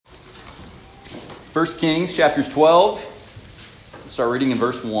1 Kings chapters 12. Start reading in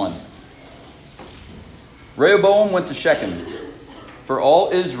verse 1. Rehoboam went to Shechem, for all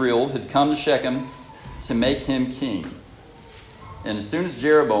Israel had come to Shechem to make him king. And as soon as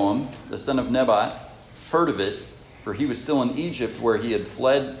Jeroboam, the son of Nebat, heard of it, for he was still in Egypt where he had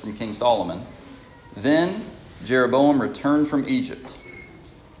fled from King Solomon, then Jeroboam returned from Egypt.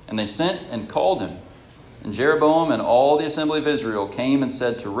 And they sent and called him. And Jeroboam and all the assembly of Israel came and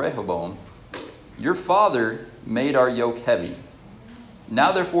said to Rehoboam, "Your father made our yoke heavy.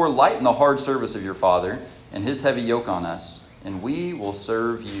 Now therefore lighten the hard service of your father and his heavy yoke on us, and we will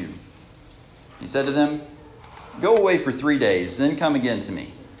serve you." He said to them, "Go away for 3 days, then come again to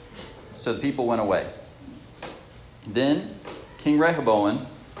me." So the people went away. Then King Rehoboam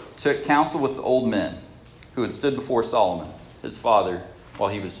took counsel with the old men who had stood before Solomon, his father, while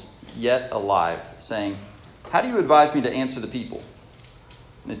he was yet alive, saying, "How do you advise me to answer the people?"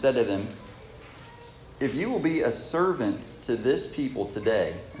 And they said to them, "If you will be a servant to this people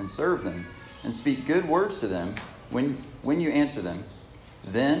today and serve them and speak good words to them when you answer them,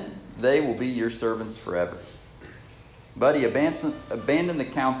 then they will be your servants forever." But he abandoned the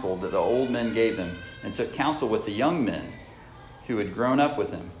counsel that the old men gave him and took counsel with the young men who had grown up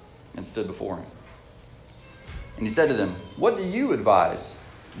with him and stood before him. And he said to them, "What do you advise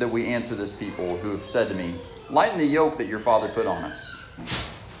that we answer this people who have said to me, 'Lighten the yoke that your father put on us'?"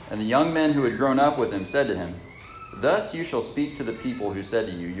 And the young men who had grown up with him said to him, "Thus you shall speak to the people who said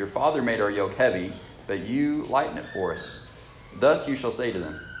to you, 'Your father made our yoke heavy, but you lighten it for us.' Thus you shall say to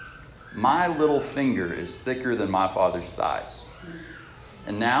them, 'My little finger is thicker than my father's thighs.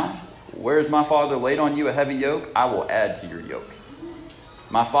 And now, whereas my father laid on you a heavy yoke, I will add to your yoke.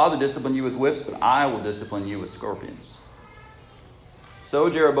 My father disciplined you with whips, but I will discipline you with scorpions.'" So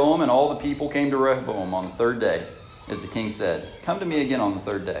Jeroboam and all the people came to Rehoboam on the third day, as the king said, "Come to me again on the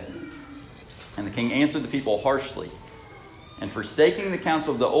third day." And the king answered the people harshly. And forsaking the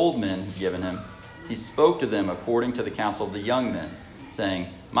counsel of the old men had given him, he spoke to them according to the counsel of the young men, saying,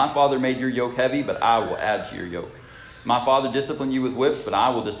 "My father made your yoke heavy, but I will add to your yoke. My father disciplined you with whips, but I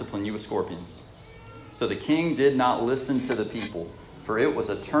will discipline you with scorpions." So the king did not listen to the people, for it was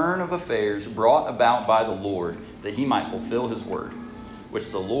a turn of affairs brought about by the Lord, that he might fulfill his word, which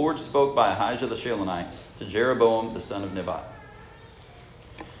the Lord spoke by Ahijah the Shilonite to Jeroboam the son of Nebat.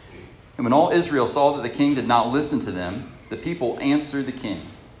 And when all Israel saw that the king did not listen to them, the people answered the king,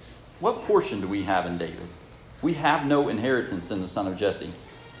 "What portion do we have in David? We have no inheritance in the son of Jesse.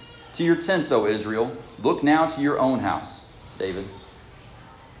 To your tents, O Israel, look now to your own house, David."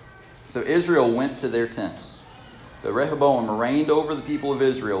 So Israel went to their tents. But Rehoboam reigned over the people of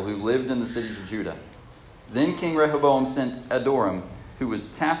Israel who lived in the cities of Judah. Then King Rehoboam sent Adoram, who was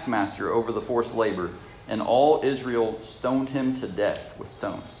taskmaster over the forced labor, and all Israel stoned him to death with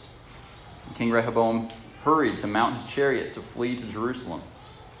stones. And King Rehoboam hurried to mount his chariot to flee to Jerusalem.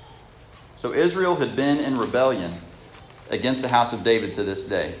 So Israel had been in rebellion against the house of David to this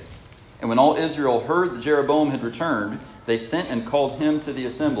day. And when all Israel heard that Jeroboam had returned, they sent and called him to the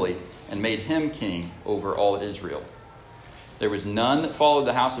assembly and made him king over all Israel. There was none that followed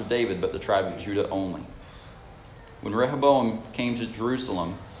the house of David but the tribe of Judah only. When Rehoboam came to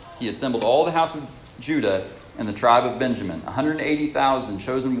Jerusalem, he assembled all the house of Judah and the tribe of Benjamin, 180,000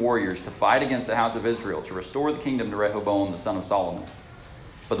 chosen warriors, to fight against the house of Israel, to restore the kingdom to Rehoboam the son of Solomon.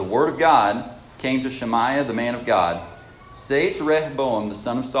 But the word of God came to Shemaiah the man of God, "Say to Rehoboam the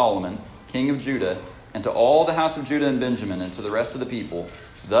son of Solomon, king of Judah, and to all the house of Judah and Benjamin, and to the rest of the people,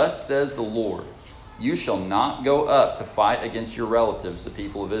 'Thus says the Lord, you shall not go up to fight against your relatives, the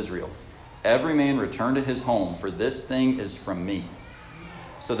people of Israel. Every man return to his home, for this thing is from me.'"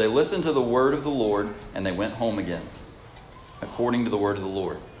 So they listened to the word of the Lord, and they went home again, according to the word of the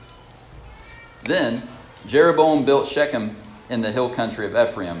Lord. Then Jeroboam built Shechem in the hill country of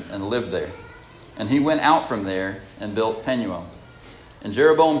Ephraim and lived there. And he went out from there and built Penuel. And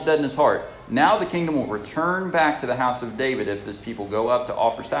Jeroboam said in his heart, "Now the kingdom will return back to the house of David if this people go up to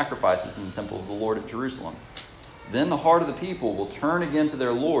offer sacrifices in the temple of the Lord at Jerusalem. Then the heart of the people will turn again to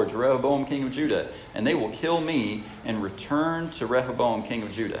their lord, to Rehoboam king of Judah, and they will kill me and return to Rehoboam king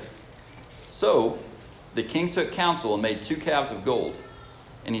of Judah." So the king took counsel and made 2 calves of gold.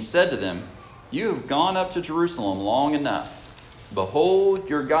 And he said to them, "You have gone up to Jerusalem long enough. Behold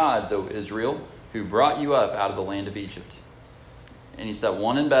your gods, O Israel, who brought you up out of the land of Egypt." And he set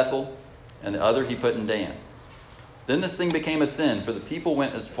one in Bethel, and the other he put in Dan. Then this thing became a sin, for the people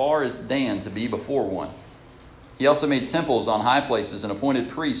went as far as Dan to be before one. He also made temples on high places and appointed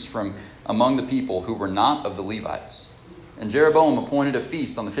priests from among the people who were not of the Levites. And Jeroboam appointed a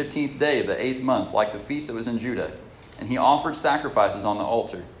feast on the 15th day of the 8th month, like the feast that was in Judah. And he offered sacrifices on the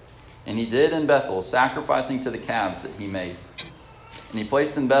altar. And he did in Bethel, sacrificing to the calves that he made. And he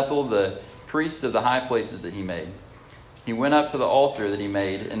placed in Bethel the priests of the high places that he made. He went up to the altar that he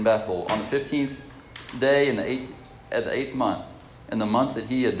made in Bethel on the 15th day in the 8th month, in the month that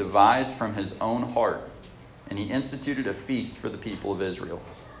he had devised from his own heart. And he instituted a feast for the people of Israel,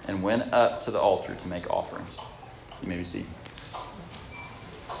 and went up to the altar to make offerings. You may be seated.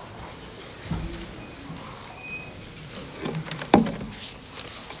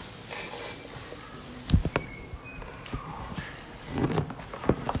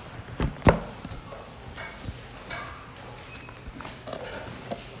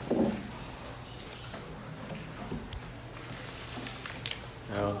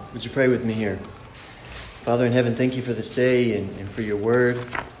 Would you pray with me here? Father in heaven, thank you for this day and for your word.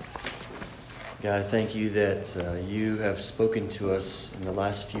 God, I thank you that you have spoken to us in the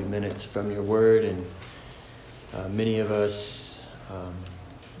last few minutes from your word. And many of us,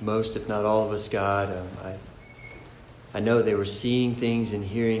 most if not all of us, God, I know they were seeing things and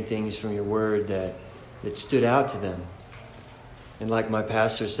hearing things from your word that stood out to them. And like my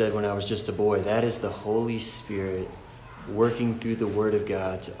pastor said when I was just a boy, that is the Holy Spirit working through the Word of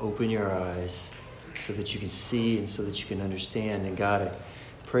God to open your eyes so that you can see and so that you can understand. And God, I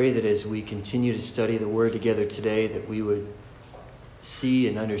pray that as we continue to study the Word together today, that we would see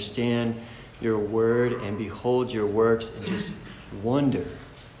and understand your Word and behold your works and just wonder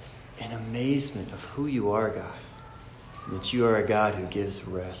in amazement of who you are, God. And that you are a God who gives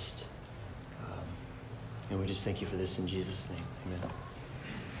rest. And we just thank you for this in Jesus' name. Amen.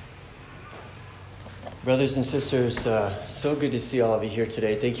 Brothers and sisters, so good to see all of you here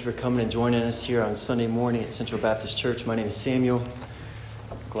today. Thank you for coming and joining us here on Sunday morning at Central Baptist Church. My name is Samuel.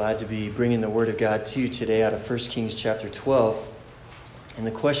 Glad to be bringing the Word of God to you today out of 1 Kings chapter 12. And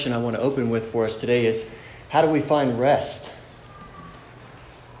the question I want to open with for us today is, how do we find rest?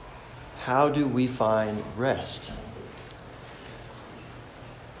 How do we find rest?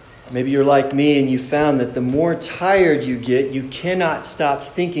 Maybe you're like me and you found that the more tired you get, you cannot stop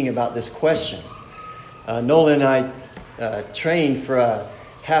thinking about this question. Nolan and I trained for a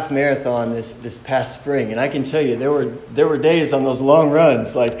half marathon this past spring, and I can tell you there were days on those long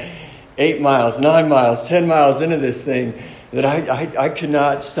runs, like 8 miles, 9 miles, 10 miles into this thing, that I could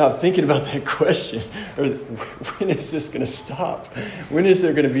not stop thinking about that question. Or when is this going to stop? When is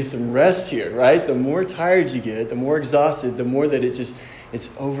there going to be some rest here, right? The more tired you get, the more exhausted, the more that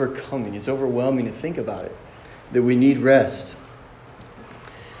it's overcoming. It's overwhelming to think about it, that we need rest.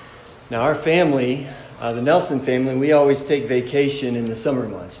 Now, our family, the Nelson family, we always take vacation in the summer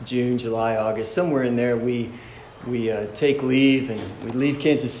months, June, July, August. Somewhere in there, we take leave, and we leave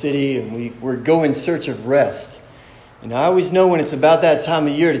Kansas City, and we go in search of rest. And I always know when it's about that time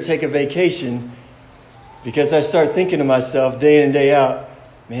of year to take a vacation, because I start thinking to myself day in and day out,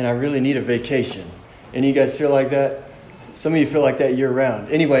 man, I really need a vacation. Any of you guys feel like that? Some of you feel like that year round.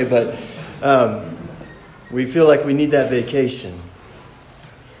 Anyway, but we feel like we need that vacation.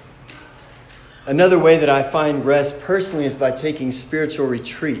 Another way that I find rest personally is by taking spiritual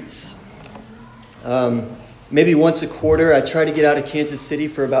retreats. Maybe once a quarter, I try to get out of Kansas City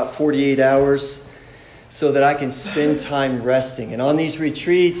for about 48 hours so that I can spend time resting. And on these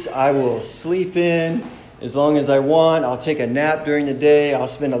retreats, I will sleep in as long as I want. I'll take a nap during the day. I'll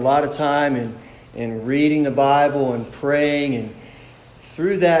spend a lot of time in reading the Bible and praying. And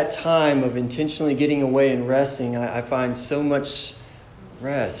through that time of intentionally getting away and resting, I find so much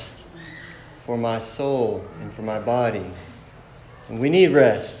rest for my soul and for my body. And we need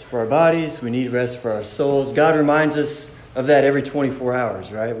rest for our bodies. We need rest for our souls. God reminds us of that every 24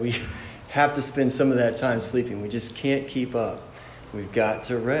 hours, right? We have to spend some of that time sleeping. We just can't keep up. We've got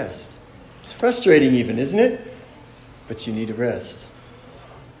to rest. It's frustrating even, isn't it? But you need to rest.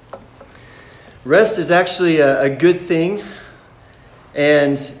 Rest is actually a good thing.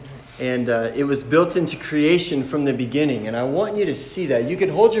 And it was built into creation from the beginning. And I want you to see that. You can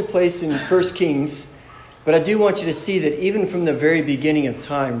hold your place in 1 Kings, but I do want you to see that even from the very beginning of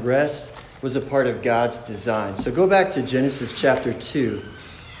time, rest was a part of God's design. So go back to Genesis chapter 2.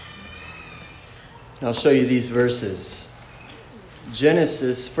 And I'll show you these verses.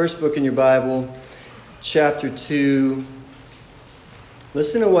 Genesis, first book in your Bible, chapter 2.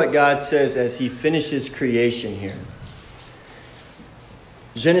 Listen to what God says as he finishes creation here.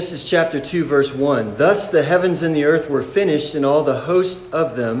 Genesis chapter 2, verse 1. Thus the heavens and the earth were finished, and all the host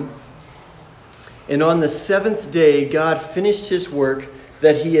of them. And on the seventh day, God finished his work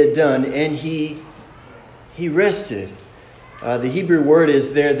that he had done, and he rested. The Hebrew word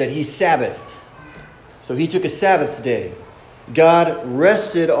is there that he Sabbathed. So he took a Sabbath day. God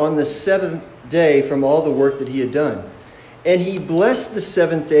rested on the seventh day from all the work that he had done. And he blessed the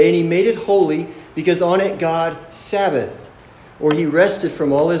seventh day, and he made it holy, because on it God Sabbathed, or he rested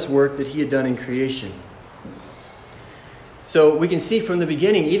from all his work that he had done in creation. So we can see from the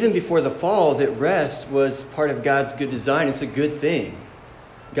beginning, even before the fall, that rest was part of God's good design. It's a good thing.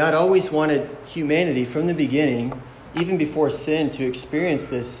 God always wanted humanity from the beginning, even before sin, to experience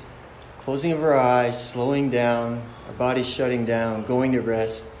this closing of our eyes, slowing down, our bodies shutting down, going to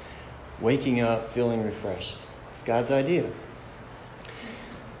rest, waking up, feeling refreshed. It's God's idea.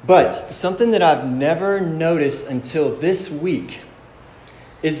 But something that I've never noticed until this week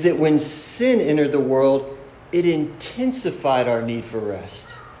is that when sin entered the world, it intensified our need for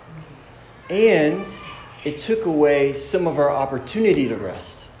rest. And it took away some of our opportunity to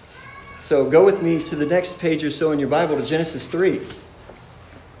rest. So go with me to the next page or so in your Bible, to Genesis 3.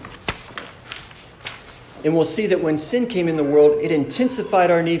 And we'll see that when sin came in the world, it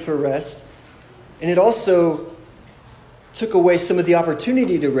intensified our need for rest. And it also took away some of the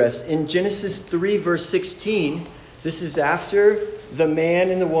opportunity to rest. In Genesis 3, verse 16, this is after the man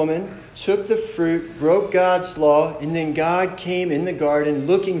and the woman took the fruit, broke God's law, and then God came in the garden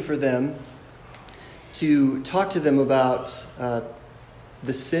looking for them to talk to them about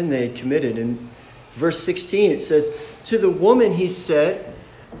the sin they had committed. In verse 16, it says, "To the woman he said,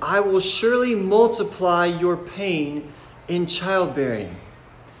 I will surely multiply your pain in childbearing.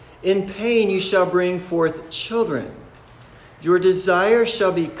 In pain you shall bring forth children. Your desire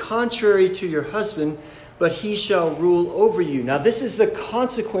shall be contrary to your husband, but he shall rule over you." Now this is the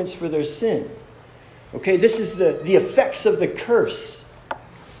consequence for their sin. Okay, this is the effects of the curse.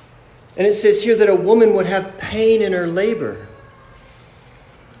 And it says here that a woman would have pain in her labor.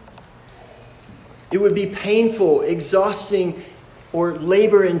 It would be painful, exhausting, or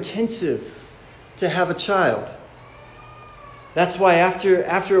labor intensive to have a child. That's why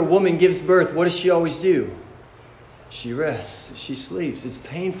after a woman gives birth, what does she always do? She rests, she sleeps. It's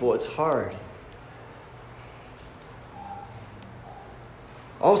painful, it's hard.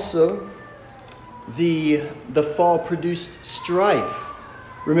 Also, the fall produced strife.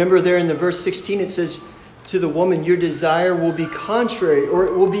 Remember there in the verse 16 it says, "To the woman your desire will be contrary," or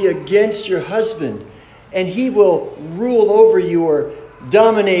it will be against your husband, and he will rule over you or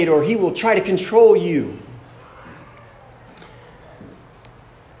dominate, or he will try to control you.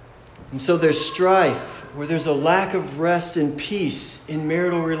 And so there's strife, where there's a lack of rest and peace in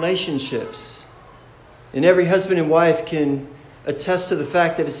marital relationships. And every husband and wife can attest to the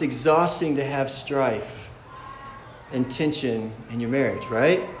fact that it's exhausting to have strife and tension in your marriage,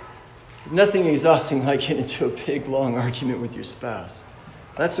 right? Nothing exhausting like getting into a big, long argument with your spouse.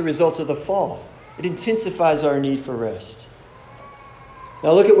 That's a result of the fall. It intensifies our need for rest.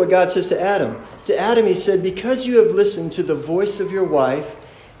 Now look at what God says to Adam. To Adam he said, "Because you have listened to the voice of your wife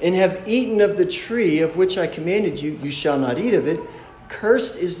and have eaten of the tree of which I commanded you, you shall not eat of it.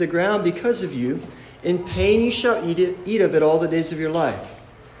 Cursed is the ground because of you. In pain you shall eat of it all the days of your life.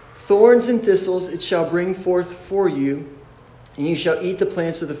 Thorns and thistles it shall bring forth for you, and you shall eat the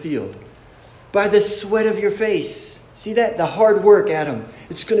plants of the field. By the sweat of your face." See that? The hard work, Adam.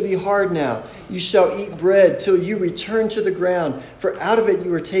 It's going to be hard now. "You shall eat bread till you return to the ground, for out of it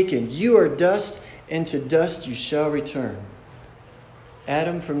you were taken. You are dust, and to dust you shall return."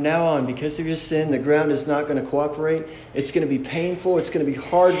 Adam, from now on, because of your sin, the ground is not going to cooperate. It's going to be painful. It's going to be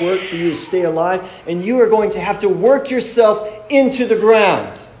hard work for you to stay alive. And you are going to have to work yourself into the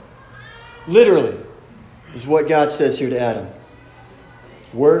ground. Literally, is what God says here to Adam.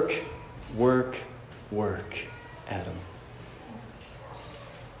 Work, work, work, Adam.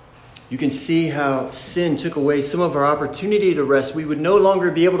 You can see how sin took away some of our opportunity to rest. We would no longer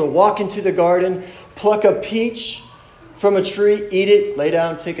be able to walk into the garden, pluck a peach from a tree, eat it, lay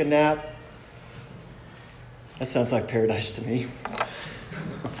down, take a nap. That sounds like paradise to me.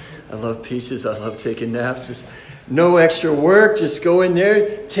 I love peaches. I love taking naps. Just no extra work. Just go in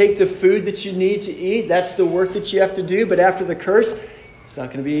there, take the food that you need to eat. That's the work that you have to do. But after the curse, it's not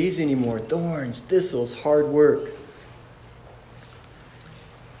going to be easy anymore. Thorns, thistles, hard work.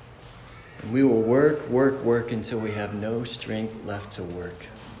 And we will work, work, work until we have no strength left to work.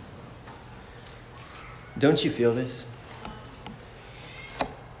 Don't you feel this?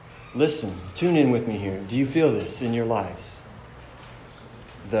 Listen, tune in with me here. Do you feel this in your lives?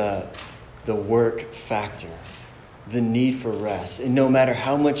 The work factor, the need for rest. And no matter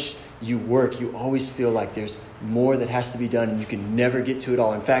how much you work, you always feel like there's more that has to be done and you can never get to it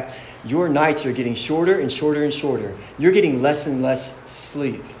all. In fact, your nights are getting shorter and shorter and shorter. You're getting less and less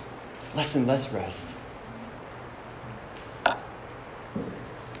sleep, less and less rest.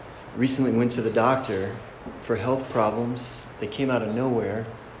 Recently went to the doctor for health problems. They came out of nowhere.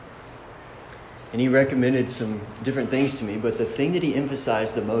 And he recommended some different things to me, but the thing that he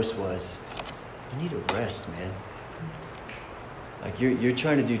emphasized the most was, you need to rest, man. Like you're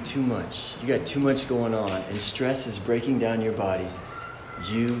trying to do too much. You got too much going on, and stress is breaking down your bodies.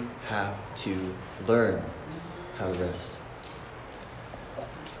 You have to learn how to rest.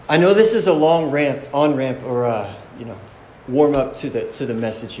 I know this is a long on-ramp, or warm up to the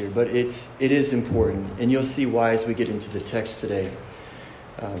message here, but it is important, and you'll see why as we get into the text today.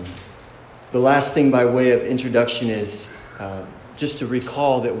 The last thing by way of introduction is just to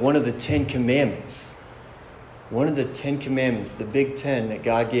recall that one of the Ten Commandments, the Big Ten that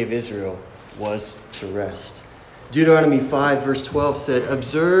God gave Israel, was to rest. Deuteronomy 5 verse 12 said,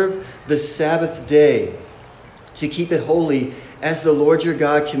 "Observe the Sabbath day to keep it holy as the Lord your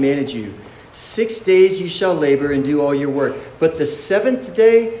God commanded you. 6 days you shall labor and do all your work. But the seventh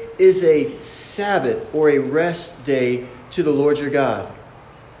day is a Sabbath," or a rest day, "to the Lord your God."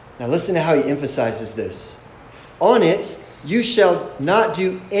 Now listen to how he emphasizes this. "On it you shall not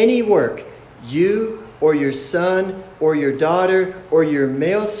do any work, you or your son or your daughter or your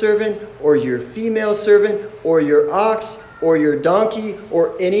male servant or your female servant or your ox or your donkey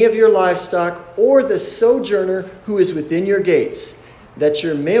or any of your livestock or the sojourner who is within your gates, that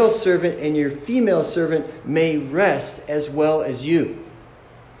your male servant and your female servant may rest as well as you."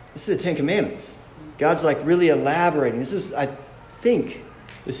 This is the Ten Commandments. God's like really elaborating. I think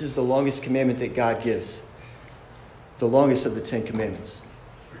this is the longest commandment that God gives. The longest of the Ten Commandments.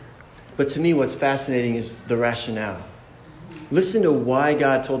 But to me, what's fascinating is the rationale. Listen to why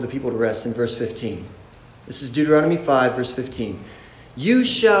God told the people to rest in verse 15. This is Deuteronomy 5, verse 15. "You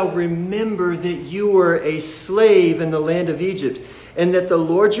shall remember that you were a slave in the land of Egypt, and that the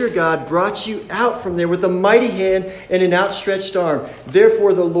Lord your God brought you out from there with a mighty hand and an outstretched arm.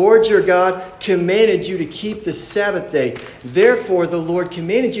 Therefore the Lord your God commanded you to keep the Sabbath day." Therefore the Lord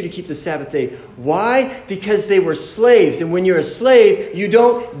commanded you to keep the Sabbath day. Why? Because they were slaves. And when you're a slave, you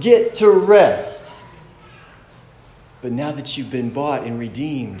don't get to rest. But now that you've been bought and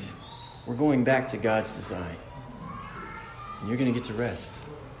redeemed, we're going back to God's design. And you're going to get to rest.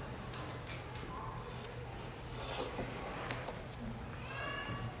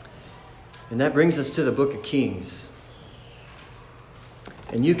 And that brings us to the book of Kings.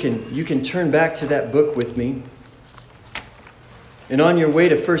 And you can turn back to that book with me. And on your way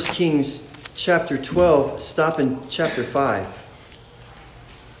to 1 Kings chapter 12, stop in chapter 5.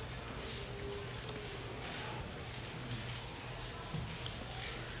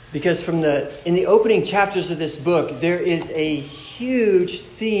 Because in the opening chapters of this book, there is a huge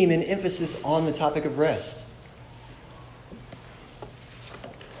theme and emphasis on the topic of rest.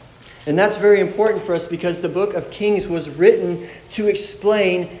 And that's very important for us because the book of Kings was written to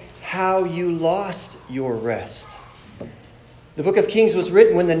explain how you lost your rest. The book of Kings was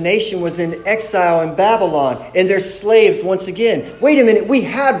written when the nation was in exile in Babylon and they're slaves once again. Wait a minute, we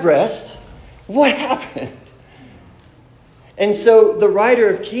had rest. What happened? And so the writer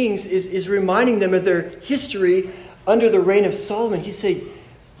of Kings is reminding them of their history under the reign of Solomon. He said,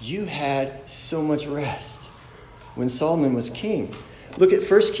 you had so much rest when Solomon was king. Look at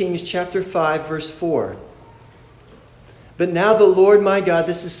 1 Kings chapter 5, verse 4. "But now the Lord my God,"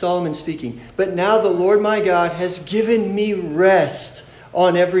 this is Solomon speaking, "but now the Lord my God has given me rest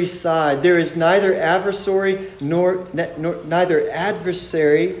on every side. There is neither adversary nor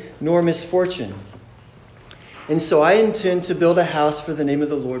misfortune. And so I intend to build a house for the name of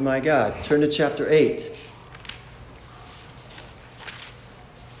the Lord my God." Turn to chapter 8.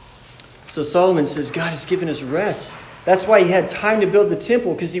 So Solomon says, God has given us rest. That's why he had time to build the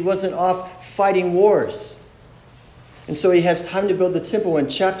temple, because he wasn't off fighting wars. And so he has time to build the temple in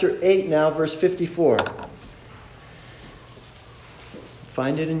chapter 8 now, verse 54.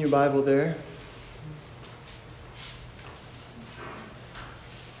 Find it in your Bible there.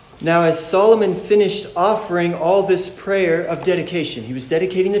 "Now as Solomon finished offering all this prayer of dedication," he was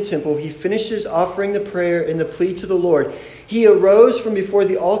dedicating the temple, he finishes offering the prayer and the plea to the Lord. "He arose from before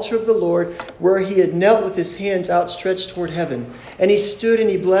the altar of the Lord, where he had knelt with his hands outstretched toward heaven. And he stood and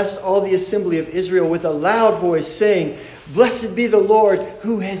he blessed all the assembly of Israel with a loud voice, saying, Blessed be the Lord,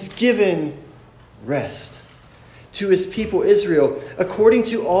 who has given rest to his people Israel, according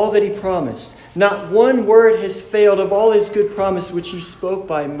to all that he promised. Not one word has failed of all his good promise, which he spoke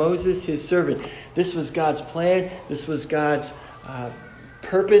by Moses his servant." This was God's plan. This was God's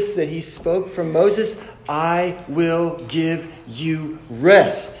purpose that he spoke from Moses. "I will give you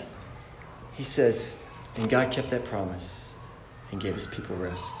rest." He says, and God kept that promise and gave his people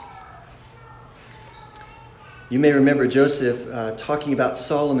rest. You may remember Joseph talking about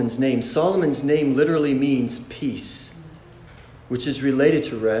Solomon's name. Solomon's name literally means peace. which is related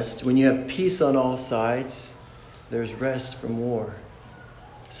to rest. When you have peace on all sides, there's rest from war.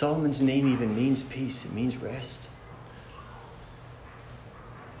 Solomon's name even means peace. It means rest.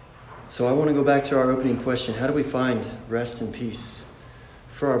 So I want to go back to our opening question. How do we find rest and peace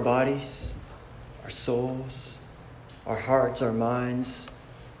for our bodies, our souls, our hearts, our minds,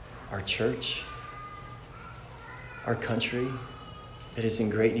 our church, our country that is in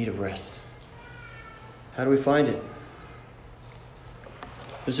great need of rest? How do we find it?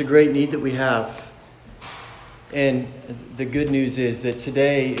 There's a great need that we have. And the good news is that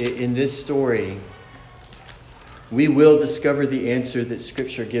today, in this story, we will discover the answer that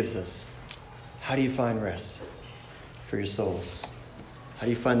Scripture gives us. How do you find rest for your souls? How do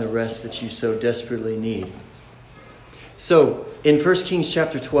you find the rest that you so desperately need? So, in 1 Kings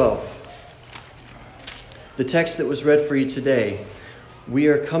chapter 12, the text that was read for you today, we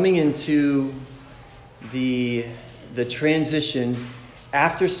are coming into the transition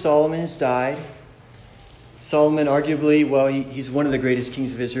after Solomon has died. Solomon, arguably, well, he's one of the greatest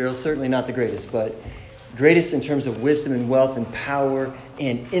kings of Israel. Certainly not the greatest, but greatest in terms of wisdom and wealth and power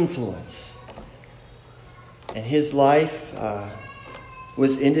and influence. And his life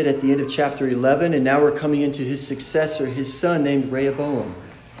was ended at the end of chapter 11, and now we're coming into his successor, his son named Rehoboam.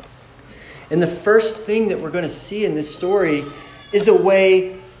 And the first thing that we're going to see in this story is a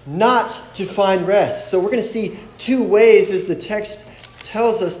way not to find rest. So we're going to see two ways, as the text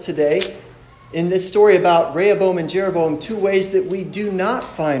tells us today, in this story about Rehoboam and Jeroboam, two ways that we do not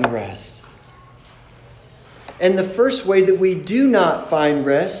find rest. And the first way that we do not find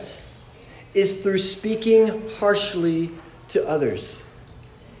rest is through speaking harshly to others.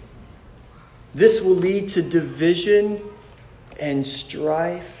 This will lead to division and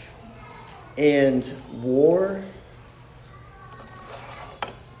strife and war.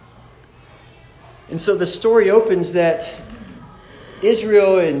 And so the story opens that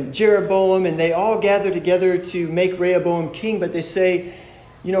Israel and Jeroboam, and they all gather together to make Rehoboam king, but they say,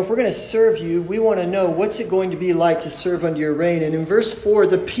 you know, if we're going to serve you, we want to know what's it going to be like to serve under your reign. And in verse 4,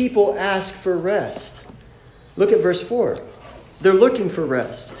 the people ask for rest. Look at verse 4. They're looking for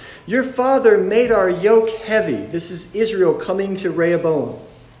rest. Your father made our yoke heavy. This is Israel coming to Rehoboam.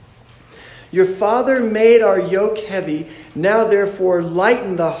 Your father made our yoke heavy. Now therefore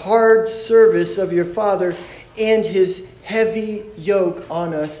lighten the hard service of your father and his heavy yoke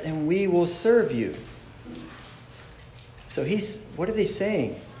on us, and we will serve you. So what are they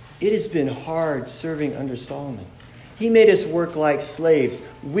saying? It has been hard serving under Solomon. He made us work like slaves.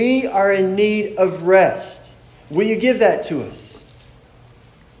 We are in need of rest. Will you give that to us?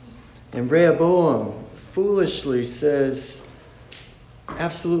 And Rehoboam foolishly says,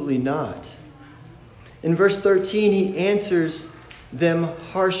 absolutely not. In verse 13, he answers them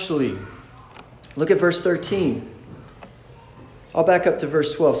harshly. Look at verse 13. I'll back up to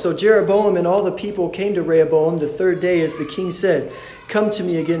verse 12. So Jeroboam and all the people came to Rehoboam the third day, as the king said, come to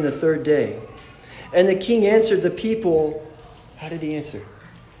me again the third day. And the king answered the people. How did he answer?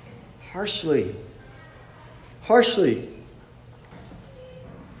 Harshly. Harshly.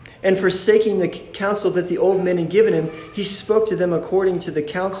 And forsaking the counsel that the old men had given him, he spoke to them according to the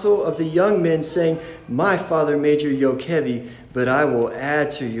counsel of the young men, saying, my father made your yoke heavy, but I will add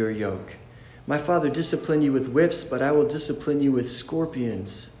to your yoke. My father disciplined you with whips, but I will discipline you with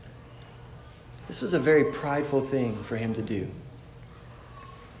scorpions. This was a very prideful thing for him to do.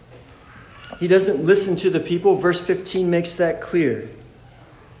 He doesn't listen to the people. Verse 15 makes that clear.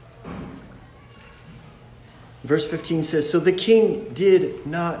 Verse 15 says, so the king did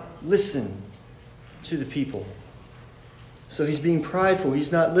not listen to the people. So he's being prideful.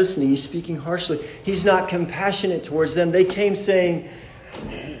 He's not listening. He's speaking harshly. He's not compassionate towards them. They came saying,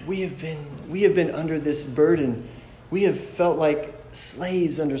 we have been under this burden. We have felt like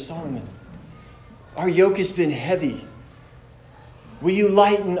slaves under Solomon. Our yoke has been heavy. Will you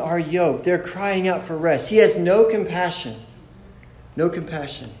lighten our yoke? They're crying out for rest. He has no compassion. No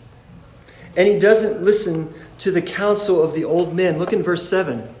compassion. And he doesn't listen to the counsel of the old men. Look in verse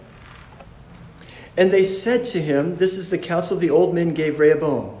 7. And they said to him, this is the counsel the old men gave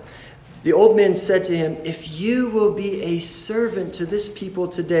Rehoboam. The old men said to him, if you will be a servant to this people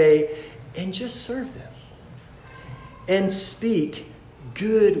today and just serve them and speak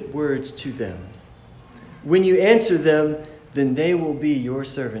good words to them, when you answer them, then they will be your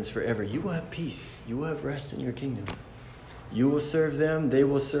servants forever. You will have peace. You will have rest in your kingdom. You will serve them. They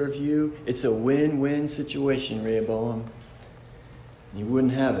will serve you. It's a win-win situation, Rehoboam. You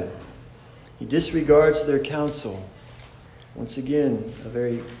wouldn't have it. He disregards their counsel. Once again, a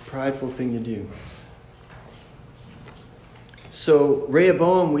very prideful thing to do. So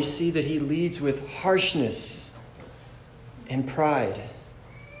Rehoboam, we see that he leads with harshness and pride.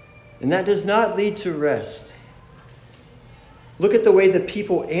 And that does not lead to rest. Look at the way the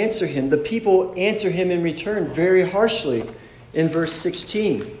people answer him. The people answer him in return very harshly in verse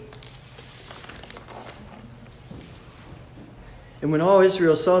 16. And when all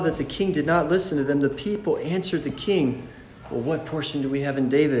Israel saw that the king did not listen to them, the people answered the king, "Well, what portion do we have in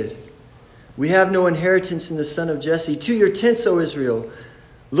David? We have no inheritance in the son of Jesse. To your tents, O Israel.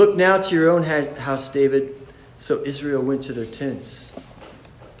 Look now to your own house, David." So Israel went to their tents.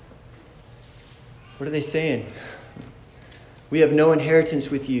 What are they saying? We have no inheritance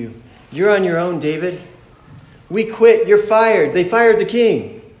with you. You're on your own, David. We quit. You're fired. They fired the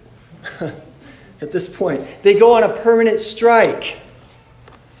king. At this point, they go on a permanent strike.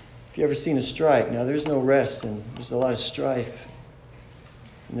 If you've ever seen a strike, now there's no rest and there's a lot of strife.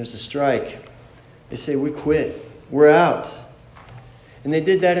 And there's a strike. They say, we quit. We're out. And they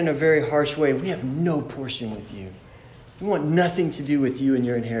did that in a very harsh way. We have no portion with you. We want nothing to do with you and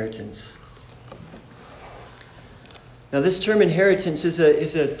your inheritance. Now, this term inheritance is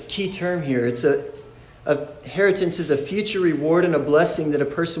a key term here. Inheritance is a future reward and a blessing that a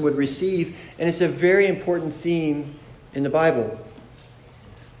person would receive, and it's a very important theme in the Bible.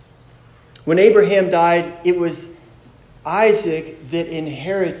 When Abraham died, it was Isaac that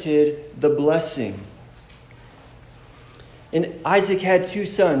inherited the blessing. And Isaac had two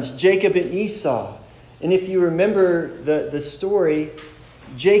sons, Jacob and Esau. And if you remember the story,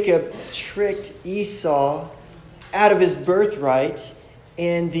 Jacob tricked Esau out of his birthright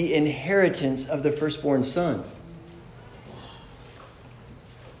and the inheritance of the firstborn son.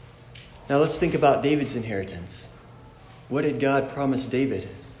 Now let's think about David's inheritance. What did God promise David?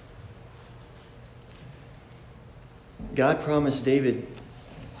 God promised David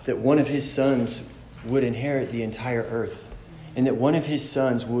that one of his sons would inherit the entire earth, and that one of his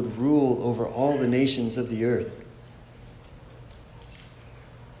sons would rule over all the nations of the earth.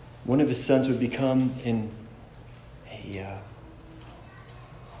 One of his sons would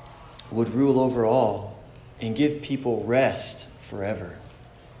would rule over all and give people rest forever.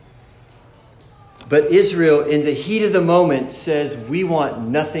 But Israel, in the heat of the moment, says, we want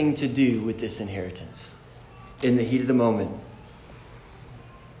nothing to do with this inheritance. In the heat of the moment.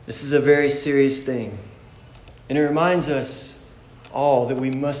 This is a very serious thing. And it reminds us all that we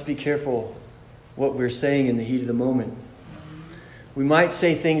must be careful what we're saying in the heat of the moment. We might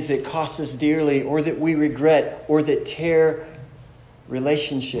say things that cost us dearly, or that we regret, or that tear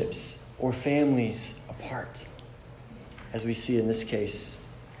relationships or families apart, as we see in this case.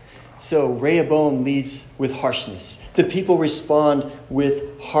 So Rehoboam leads with harshness. The people respond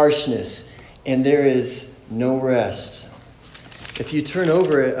with harshness, and there is no rest. If you turn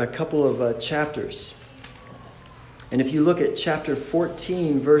over a couple of chapters, and if you look at chapter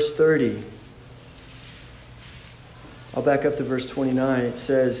 14, verse 30, I'll back up to verse 29. It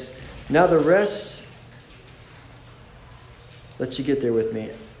says, now the rest, let you get there with me.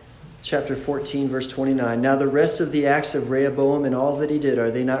 Chapter 14, verse 29. Now the rest of the acts of Rehoboam and all that he did,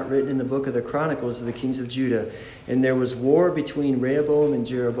 are they not written in the book of the Chronicles of the kings of Judah? And there was war between Rehoboam and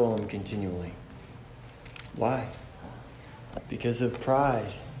Jeroboam continually. Why? Because of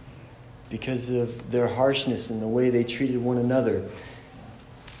pride. Because of their harshness and the way they treated one another.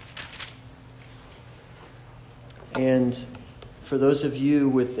 And for those of you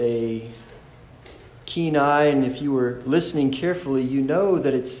with a keen eye, and if you were listening carefully, you know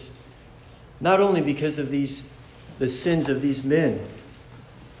that it's not only because of the sins of these men,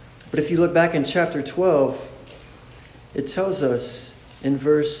 but if you look back in chapter 12, it tells us in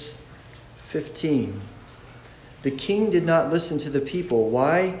verse 15, the king did not listen to the people.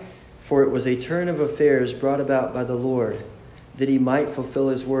 Why? For it was a turn of affairs brought about by the Lord, that he might fulfill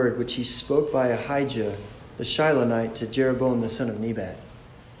his word, which he spoke by Ahijah the Shilonite to Jeroboam the son of Nebat.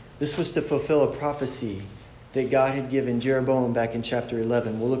 This was to fulfill a prophecy that God had given Jeroboam back in chapter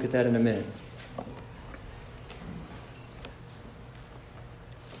 11. We'll look at that in a minute.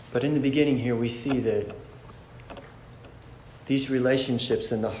 But in the beginning here, we see that these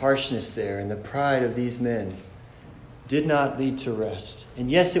relationships and the harshness there and the pride of these men did not lead to rest.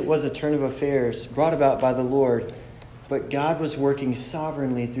 And yes, it was a turn of affairs brought about by the Lord, but God was working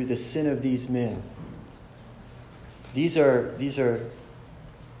sovereignly through the sin of these men. These are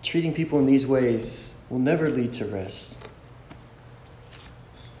treating people in these ways will never lead to rest.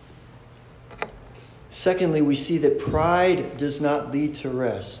 Secondly, we see that pride does not lead to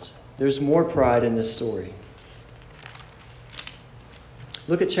rest. There's more pride in this story.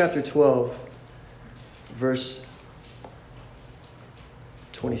 Look at chapter 12, verse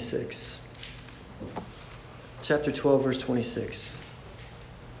 26. Chapter 12, verse 26.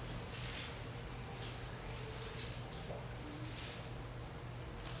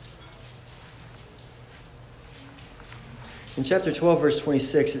 In chapter 12, verse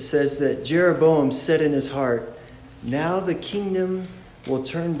 26, it says that Jeroboam said in his heart, "Now the kingdom will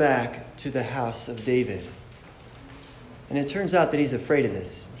turn back to the house of David." And it turns out that he's afraid of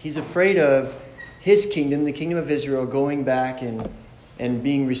this. He's afraid of his kingdom, the kingdom of Israel, going back and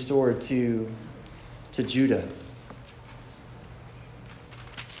being restored to Judah.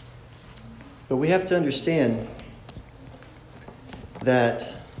 But we have to understand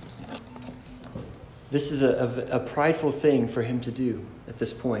that this is a prideful thing for him to do at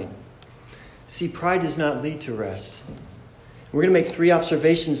this point. See, pride does not lead to rest. We're going to make 3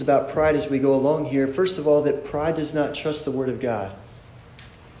 observations about pride as we go along here. First of all, that pride does not trust the word of God.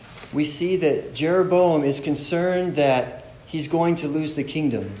 We see that Jeroboam is concerned that he's going to lose the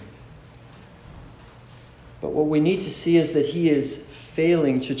kingdom. But what we need to see is that he is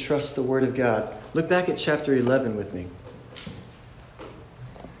failing to trust the word of God. Look back at chapter 11 with me.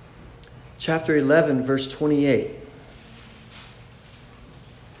 Chapter 11, verse 28.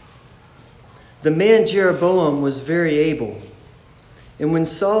 The man Jeroboam was very able. And when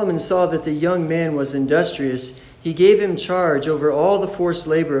Solomon saw that the young man was industrious, he gave him charge over all the forced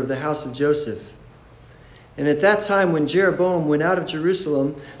labor of the house of Joseph. And at that time, when Jeroboam went out of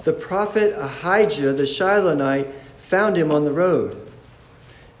Jerusalem, the prophet Ahijah the Shilonite found him on the road.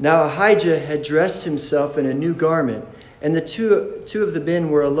 Now Ahijah had dressed himself in a new garment, and the two of the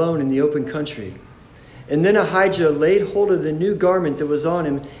men were alone in the open country. And then Ahijah laid hold of the new garment that was on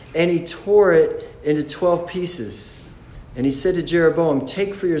him, and he tore it into 12 pieces. And he said to Jeroboam,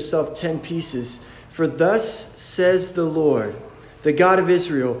 "Take for yourself 10 pieces, for thus says the Lord, the God of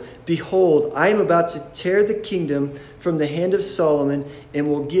Israel, behold, I am about to tear the kingdom from the hand of Solomon and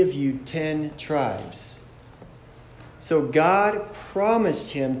will give you 10 tribes." So God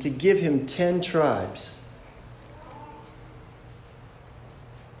promised him to give him 10 tribes.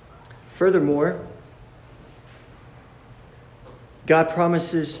 Furthermore, God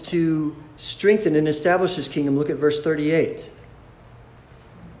promises to strengthen and establish his kingdom. Look at verse 38.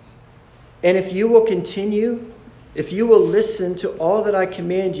 "And if you will continue, if you will listen to all that I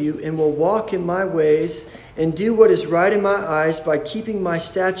command you and will walk in my ways and do what is right in my eyes by keeping my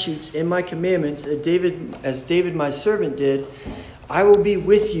statutes and my commandments as David my servant did, I will be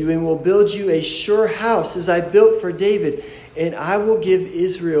with you and will build you a sure house as I built for David, and I will give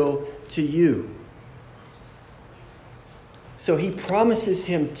Israel to you." So he promises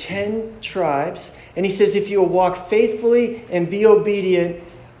him 10 tribes, and he says, if you will walk faithfully and be obedient,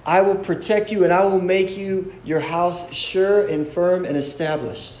 I will protect you and I will make you your house sure and firm and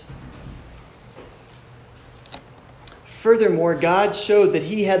established. Furthermore, God showed that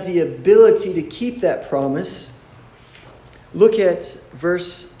he had the ability to keep that promise. Look at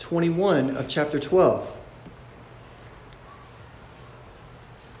verse 21 of chapter 12.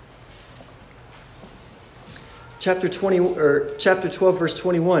 Chapter 12, verse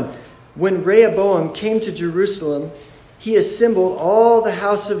 21. "When Rehoboam came to Jerusalem, he assembled all the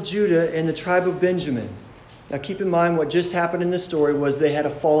house of Judah and the tribe of Benjamin." Now keep in mind what just happened in this story was they had a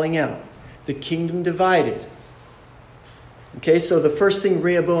falling out. The kingdom divided. Okay, so the first thing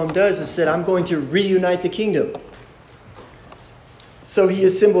Rehoboam does is said, "I'm going to reunite the kingdom." So he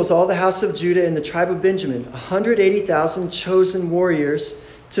assembles all the house of Judah and the tribe of Benjamin, 180,000 chosen warriors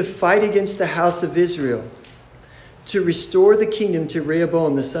to fight against the house of Israel, to restore the kingdom to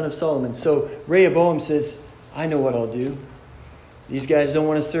Rehoboam, the son of Solomon. So Rehoboam says, I know what I'll do. These guys don't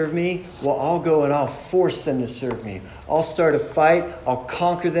want to serve me. Well, I'll go and I'll force them to serve me. I'll start a fight. I'll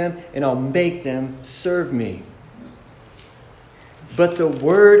conquer them and I'll make them serve me. But the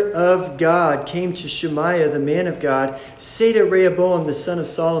word of God came to Shemaiah, the man of God, "Say to Rehoboam, the son of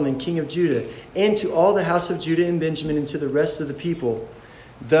Solomon, king of Judah, and to all the house of Judah and Benjamin and to the rest of the people,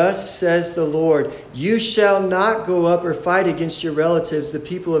 thus says the Lord, you shall not go up or fight against your relatives, the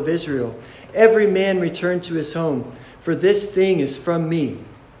people of Israel. Every man return to his home, for this thing is from me."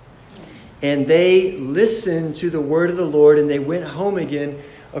 And they listened to the word of the Lord, and they went home again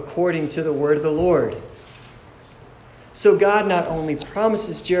according to the word of the Lord. So God not only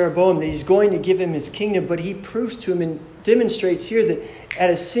promises Jeroboam that he's going to give him his kingdom, but he proves to him and demonstrates here that at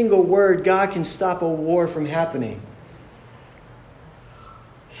a single word, God can stop a war from happening.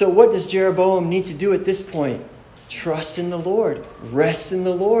 So what does Jeroboam need to do at this point? Trust in the Lord. Rest in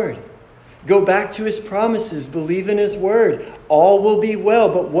the Lord. Go back to his promises. Believe in his word. All will be well.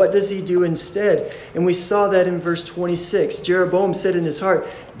 But what does he do instead? And we saw that in verse 26. Jeroboam said in his heart,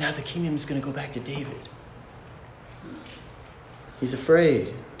 now the kingdom is going to go back to David. He's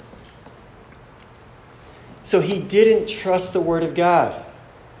afraid. So he didn't trust the word of God.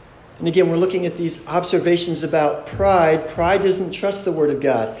 And again, we're looking at these observations about pride. Pride doesn't trust the word of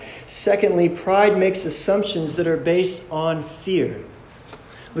God. Secondly, pride makes assumptions that are based on fear.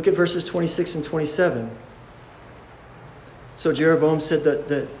 Look at verses 26 and 27. So Jeroboam said that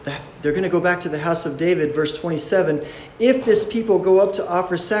they're going to go back to the house of David. Verse 27, if this people go up to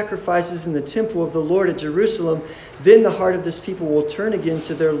offer sacrifices in the temple of the Lord at Jerusalem, then the heart of this people will turn again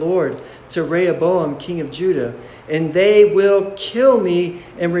to their Lord, to Rehoboam, king of Judah, and they will kill me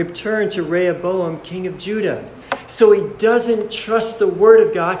and return to Rehoboam, king of Judah. So he doesn't trust the Word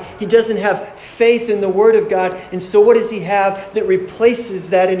of God. He doesn't have faith in the Word of God. And so what does he have that replaces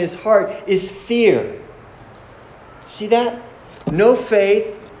that in his heart is fear. See that? No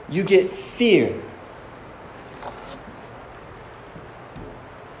faith, you get fear.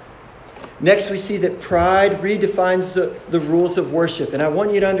 Next, we see that pride redefines the rules of worship. And I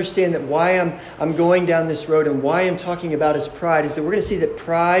want you to understand that why I'm going down this road and why I'm talking about is pride is that we're going to see that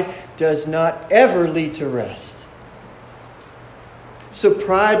pride does not ever lead to rest. So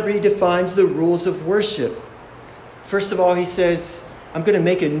pride redefines the rules of worship. First of all, he says, I'm going to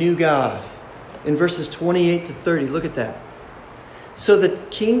make a new God. In verses 28 to 30, look at that. So the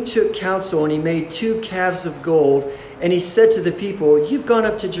king took counsel and he made 2 calves of gold. And he said to the people, you've gone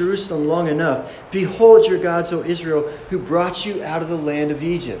up to Jerusalem long enough. Behold your gods, O Israel, who brought you out of the land of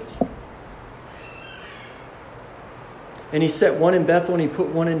Egypt. And he set one in Bethel and he put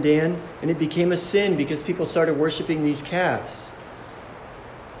one in Dan. And it became a sin because people started worshiping these calves.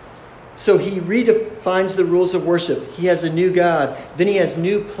 So he redefines the rules of worship. He has a new God. Then he has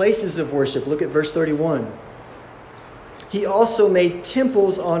new places of worship. Look at verse 31. He also made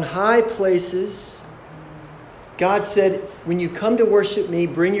temples on high places. God said, when you come to worship me,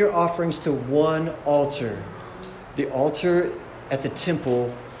 bring your offerings to one altar. The altar at the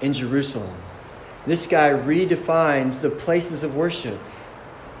temple in Jerusalem. This guy redefines the places of worship.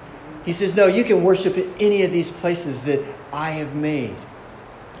 He says, no, you can worship at any of these places that I have made.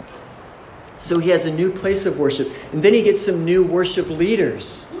 So he has a new place of worship. And then he gets some new worship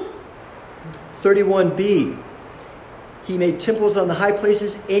leaders. 31b. He made temples on the high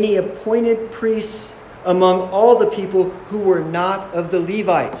places, and he appointed priests among all the people who were not of the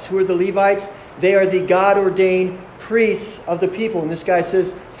Levites. Who are the Levites? They are the God-ordained priests of the people. And this guy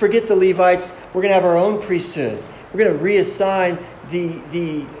says, forget the Levites. We're going to have our own priesthood. We're going to reassign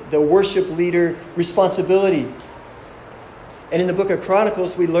the worship leader responsibility. And in the book of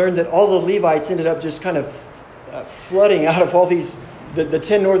Chronicles, we learned that all the Levites ended up just kind of flooding out of all these, the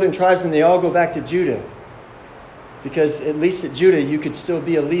 10 northern tribes, and they all go back to Judah. Because at least at Judah, you could still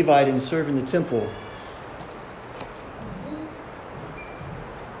be a Levite and serve in the temple.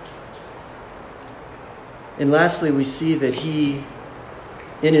 And lastly, we see that he,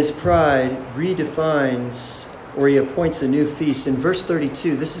 in his pride, redefines or he appoints a new feast. In verse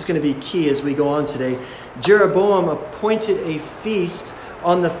 32, this is going to be key as we go on today. Jeroboam appointed a feast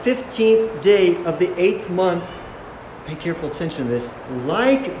on the 15th day of the 8th month. Pay careful attention to this.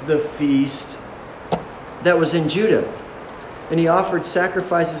 Like the feast that was in Judah. And he offered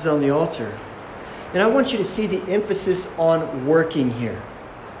sacrifices on the altar. And I want you to see the emphasis on working here.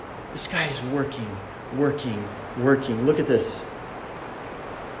 This guy is working. Look at this.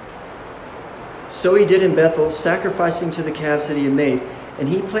 So he did in Bethel, sacrificing to the calves that he had made. And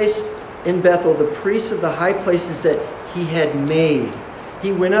he placed in Bethel the priests of the high places that he had made.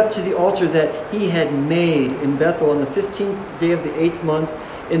 He went up to the altar that he had made in Bethel on the 15th day of the 8th month,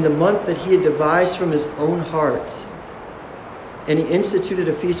 in the month that he had devised from his own heart. And he instituted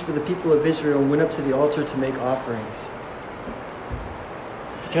a feast for the people of Israel and went up to the altar to make offerings.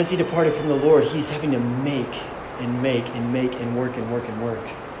 Because he departed from the Lord, he's having to make and work.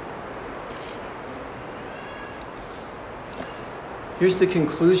 Here's the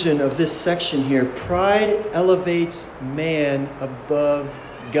conclusion of this section here. Pride elevates man above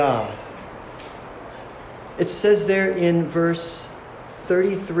God. It says there in verse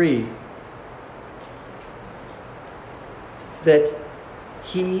 33 that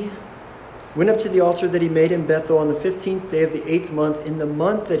he went up to the altar that he made in Bethel on the 15th day of the 8th month, in the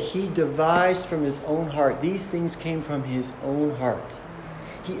month that he devised from his own heart. These things came from his own heart.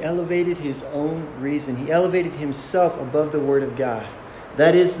 He elevated his own reason. He elevated himself above the Word of God.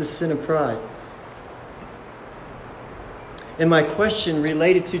 That is the sin of pride. And my question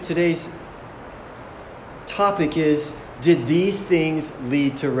related to today's topic is, did these things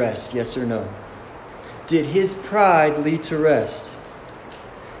lead to rest? Yes or no? Did his pride lead to rest?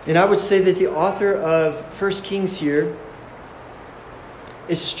 And I would say that the author of 1 Kings here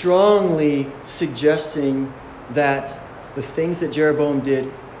is strongly suggesting that the things that Jeroboam did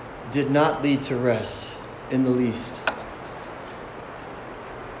not lead to rest in the least.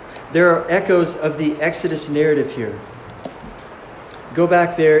 There are echoes of the Exodus narrative here. Go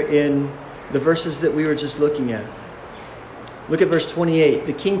back there in the verses that we were just looking at. Look at verse 28.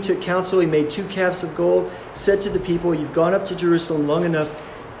 The king took counsel. He made 2 calves of gold, said to the people, "You've gone up to Jerusalem long enough.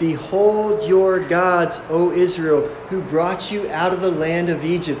 Behold your gods, O Israel, who brought you out of the land of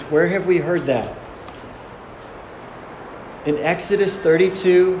Egypt." Where have we heard that? In Exodus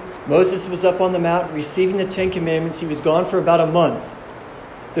 32, Moses was up on the mountain receiving the 10 Commandments. He was gone for about a month.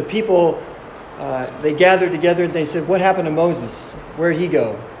 The people, they gathered together and they said, "What happened to Moses? Where'd he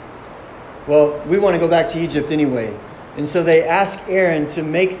go?" "Well, we want to go back to Egypt anyway." And so they asked Aaron to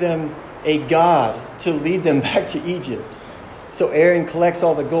make them a god to lead them back to Egypt. So Aaron collects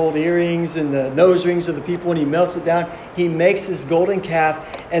all the gold earrings and the nose rings of the people and he melts it down. He makes this golden calf,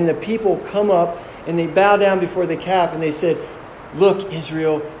 and the people come up and they bow down before the calf and they said, "Look,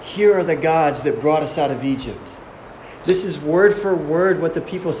 Israel, here are the gods that brought us out of Egypt." This is word for word what the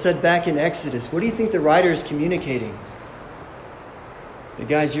people said back in Exodus. What do you think the writer is communicating? The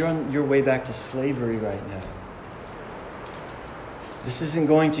guys, you're on your way back to slavery right now. This isn't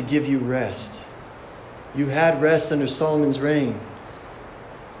going to give you rest. You had rest under Solomon's reign,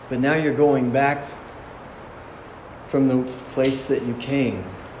 but now you're going back from the place that you came.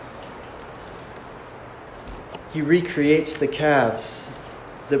 He recreates the calves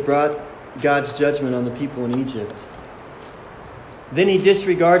that brought God's judgment on the people in Egypt. Then he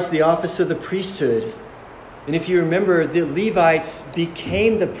disregards the office of the priesthood. And if you remember, the Levites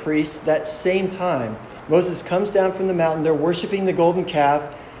became the priests that same time. Moses comes down from the mountain. They're worshiping the golden calf.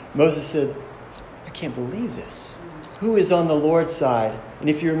 Moses said, "I can't believe this. Who is on the Lord's side?" And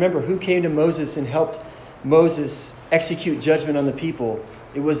if you remember, who came to Moses and helped Moses execute judgment on the people?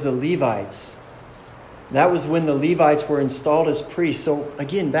 It was the Levites. That was when the Levites were installed as priests. So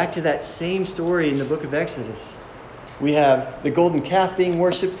again, back to that same story in the book of Exodus. We have the golden calf being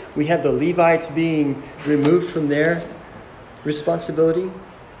worshipped. We have the Levites being removed from their responsibility.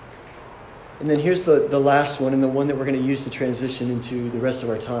 And then here's the last one, and the one that we're going to use to transition into the rest of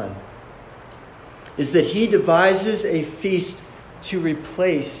our time, is that he devises a feast to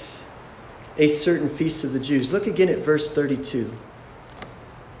replace a certain feast of the Jews. Look again at verse 32.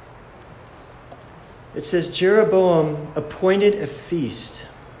 It says, "Jeroboam appointed a feast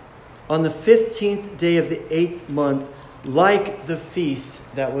on the 15th day of the 8th month, like the feast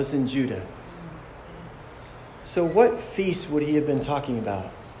that was in Judah." So what feast would he have been talking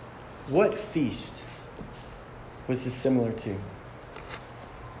about? What feast was this similar to?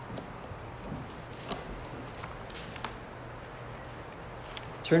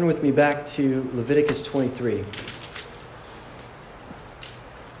 Turn with me back to Leviticus 23.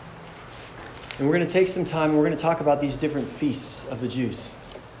 And we're going to take some time. We're going to talk about these different feasts of the Jews.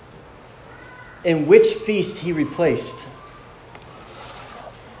 And which feast he replaced.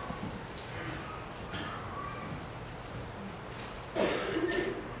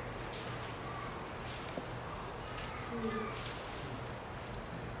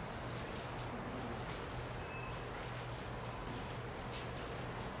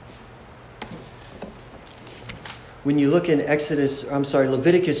 When you look in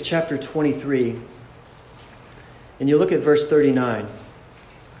Leviticus chapter 23, and you look at verse 39,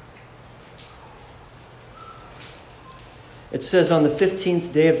 it says, "On the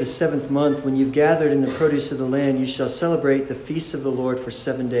 15th day of the 7th month, when you've gathered in the produce of the land, you shall celebrate the feast of the Lord for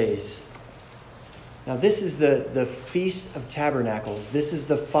 7 days." Now this is the Feast of Tabernacles. This is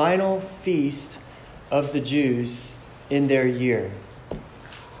the final feast of the Jews in their year.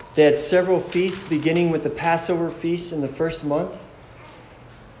 They had several feasts, beginning with the Passover feast in the first month.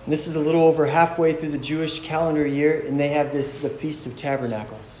 And this is a little over halfway through the Jewish calendar year, and they have the Feast of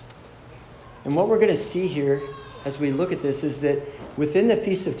Tabernacles. And what we're going to see here as we look at this is that within the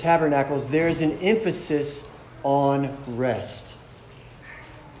Feast of Tabernacles, there is an emphasis on rest.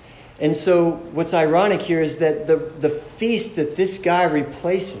 And so what's ironic here is that the feast that this guy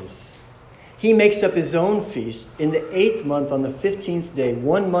replaces, he makes up his own feast in the 8th month on the 15th day,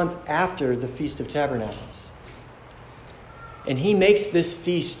 1 month after the Feast of Tabernacles. And he makes this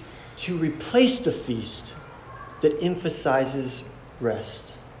feast to replace the feast that emphasizes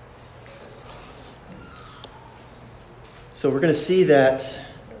rest. So we're going to see that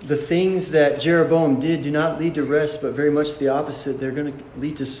the things that Jeroboam did do not lead to rest, but very much the opposite. They're going to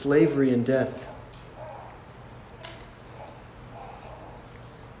lead to slavery and death.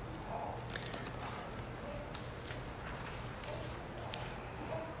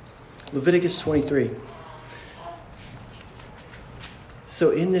 Leviticus 23.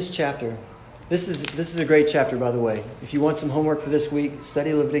 So in this chapter, this is a great chapter, by the way. If you want some homework for this week,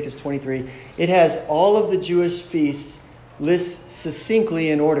 study Leviticus 23. It has all of the Jewish feasts listed succinctly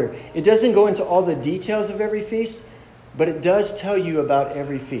in order. It doesn't go into all the details of every feast, but it does tell you about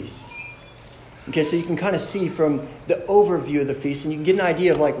every feast. Okay, so you can kind of see from the overview of the feast, and you can get an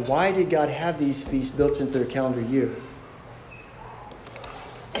idea of like, why did God have these feasts built into their calendar year?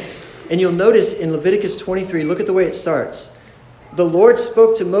 And you'll notice in Leviticus 23, look at the way it starts. The Lord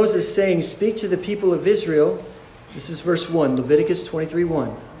spoke to Moses saying, speak to the people of Israel. This is verse 1, Leviticus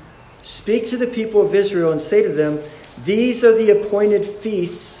 23:1. Speak to the people of Israel and say to them, these are the appointed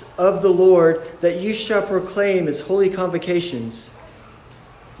feasts of the Lord that you shall proclaim as holy convocations.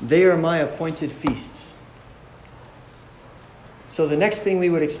 They are my appointed feasts. So the next thing we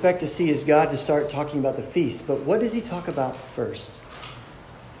would expect to see is God to start talking about the feasts. But what does he talk about first?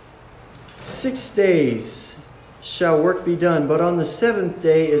 6 days shall work be done, but on the 7th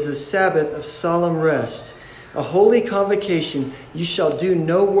day is a Sabbath of solemn rest, a holy convocation. You shall do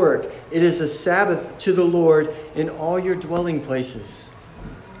no work. It is a Sabbath to the Lord in all your dwelling places.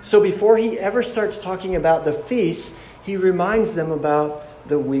 So before he ever starts talking about the feasts, he reminds them about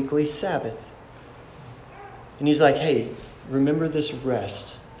the weekly Sabbath. And he's like, hey, remember this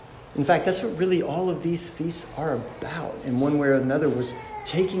rest. In fact, that's what really all of these feasts are about in one way or another, was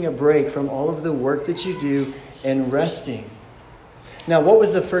taking a break from all of the work that you do and resting. Now, what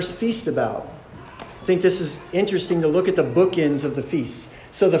was the first feast about? I think this is interesting to look at the bookends of the feasts.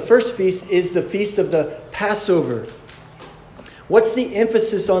 So the first feast is the feast of the Passover. What's the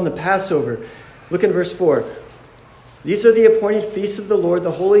emphasis on the Passover? Look in verse 4. These are the appointed feasts of the Lord,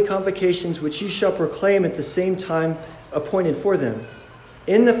 the holy convocations, which you shall proclaim at the same time appointed for them.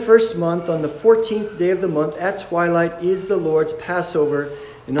 In the first month, on the 14th day of the month, at twilight, is the Lord's Passover.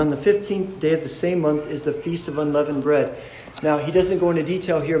 And on the 15th day of the same month is the Feast of Unleavened Bread. Now, he doesn't go into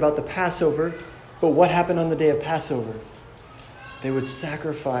detail here about the Passover, but what happened on the day of Passover? They would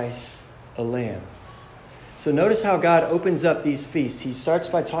sacrifice a lamb. So notice how God opens up these feasts. He starts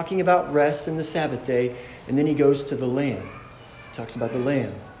by talking about rest and the Sabbath day, and then he goes to the lamb. He talks about the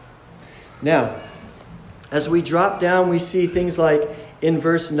lamb. Now, as we drop down, we see things like in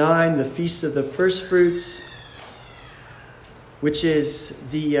verse 9, the Feast of the First Fruits, which is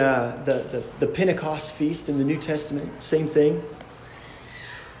the Pentecost feast in the New Testament. Same thing.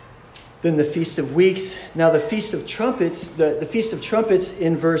 Then the Feast of Weeks. Now the Feast of Trumpets, the Feast of Trumpets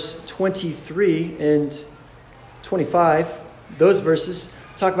in verse 23 and 25, those verses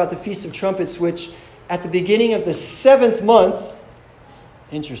talk about the Feast of Trumpets, which at the beginning of the 7th month,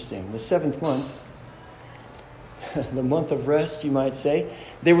 interesting, the 7th month, the month of rest, you might say,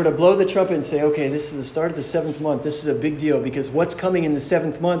 they were to blow the trumpet and say, okay, this is the start of the 7th month. This is a big deal because what's coming in the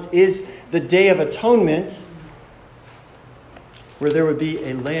 7th month is the Day of Atonement, where there would be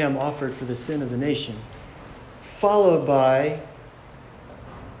a lamb offered for the sin of the nation, followed by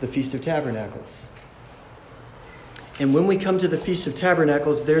the Feast of Tabernacles. And when we come to the Feast of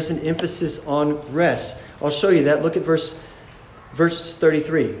Tabernacles, there's an emphasis on rest. I'll show you that. Look at verse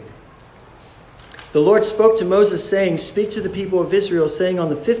 33. The Lord spoke to Moses, saying, speak to the people of Israel, saying, on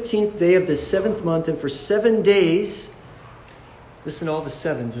the 15th day of the 7th month, and for 7 days, listen to all the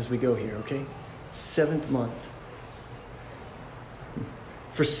sevens as we go here, okay? 7th month.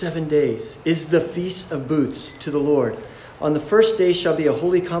 For 7 days is the Feast of Booths to the Lord. On the first day shall be a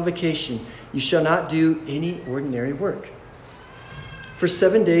holy convocation. You shall not do any ordinary work. For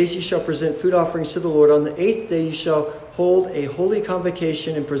 7 days you shall present food offerings to the Lord. On the 8th day you shall hold a holy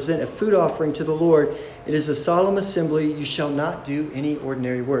convocation and present a food offering to the Lord. It is a solemn assembly. You shall not do any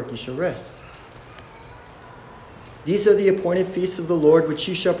ordinary work. You shall rest. These are the appointed feasts of the Lord, which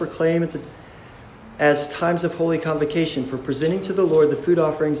you shall proclaim as times of holy convocation, for presenting to the Lord the food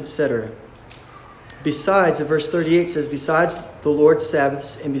offerings, etc. Besides, verse 38 says, besides the Lord's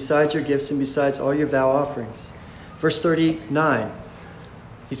Sabbaths, and besides your gifts, and besides all your vow offerings. Verse 39,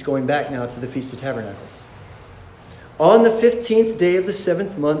 he's going back now to the Feast of Tabernacles. On the 15th day of the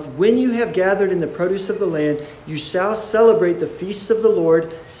 7th month, when you have gathered in the produce of the land, you shall celebrate the feasts of the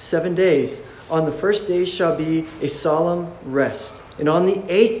Lord 7 days. On the first day shall be a solemn rest, and on the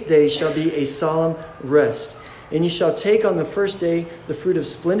 8th day shall be a solemn rest. And you shall take on the first day the fruit of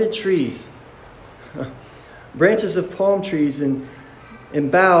splendid trees, branches of palm trees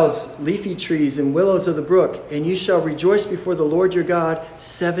and boughs, leafy trees and willows of the brook. And you shall rejoice before the Lord your God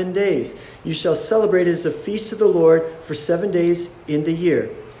 7 days. You shall celebrate it as a feast of the Lord for 7 days in the year.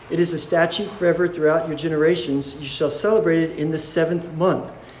 It is a statute forever throughout your generations. You shall celebrate it in the 7th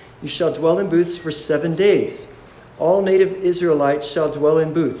month. You shall dwell in booths for 7 days. All native Israelites shall dwell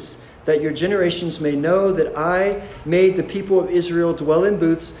in booths, that your generations may know that I made the people of Israel dwell in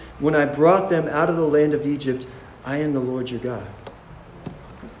booths when I brought them out of the land of Egypt. I am the Lord your God.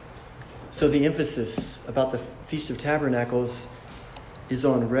 So the emphasis about the Feast of Tabernacles is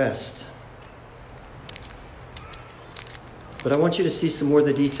on rest. But I want you to see some more of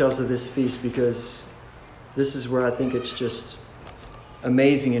the details of this feast, because this is where I think it's just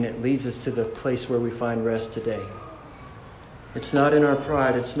amazing, and it leads us to the place where we find rest today. It's not in our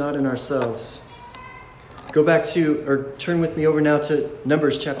pride. It's not in ourselves. Go back to, or turn with me over now to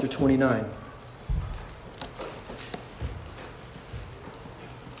Numbers chapter 29.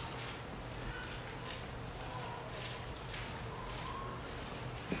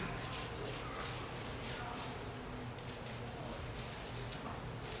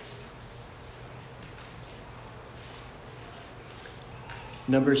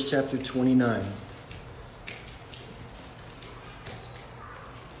 Numbers chapter 29.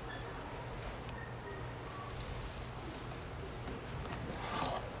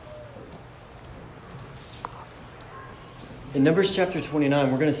 In Numbers chapter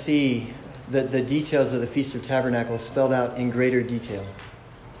 29, we're going to see the details of the Feast of Tabernacles spelled out in greater detail.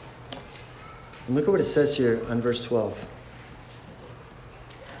 And look at what it says here on verse 12.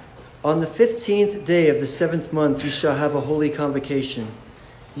 On the 15th day of the 7th month, you shall have a holy convocation.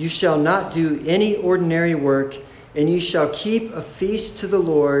 You shall not do any ordinary work, and you shall keep a feast to the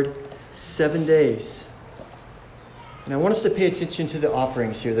Lord 7 days. And I want us to pay attention to the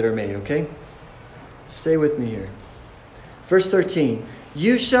offerings here that are made, okay? Stay with me here. Verse 13,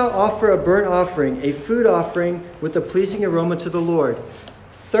 you shall offer a burnt offering, a food offering with a pleasing aroma to the Lord.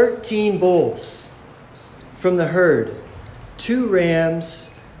 13 bulls from the herd, 2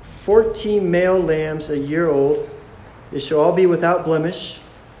 rams, 14 male lambs a year old. They shall all be without blemish.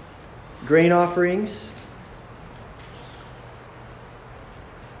 Grain offerings.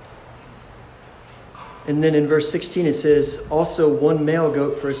 And then in verse 16 it says, also 1 male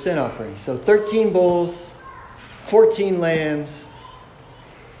goat for a sin offering. So 13 bulls, 14 lambs,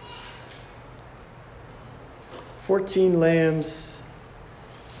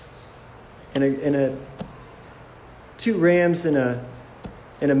 and 2 rams and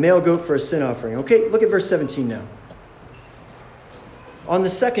a male goat for a sin offering. Okay, look at verse 17 now. On the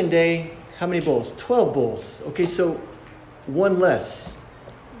second day, how many bulls? 12 bulls. Okay, so 1 less.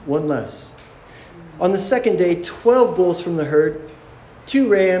 1 less. On the second day, 12 bulls from the herd, 2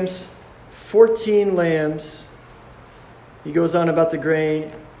 rams, 14 lambs. He goes on about the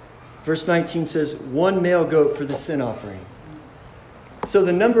grain. Verse 19 says, 1 male goat for the sin offering. So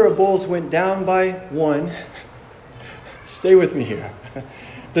the number of bulls went down by 1. Stay with me here.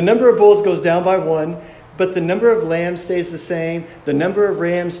 The number of bulls goes down by 1, but the number of lambs stays the same. The number of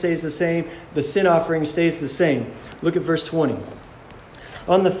rams stays the same. The sin offering stays the same. Look at verse 20.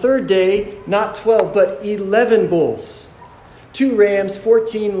 On the third day, not 12, but 11 bulls, 2 rams,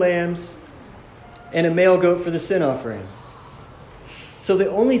 14 lambs, and a male goat for the sin offering. So the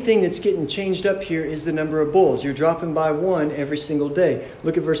only thing that's getting changed up here is the number of bulls. You're dropping by 1 every single day.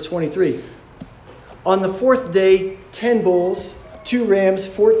 Look at verse 23. On the fourth day, 10 bulls, 2 rams,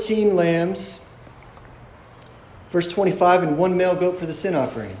 14 lambs. Verse 25, and 1 male goat for the sin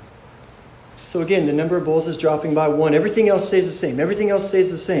offering. So again, the number of bulls is dropping by 1. Everything else stays the same. Everything else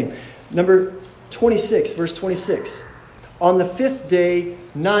stays the same. Number 26, verse 26. On the 5th day,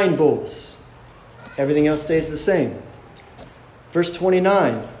 9 bulls. Everything else stays the same. Verse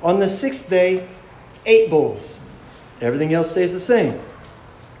 29. On the 6th day, 8 bulls. Everything else stays the same.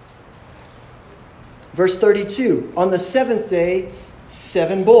 Verse 32. On the 7th day,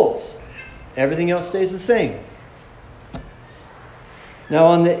 7 bulls. Everything else stays the same. Now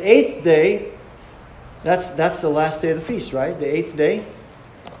on the 8th day, that's the last day of the feast, right? The 8th day.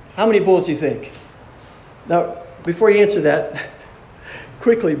 How many bulls do you think? Now, before you answer that,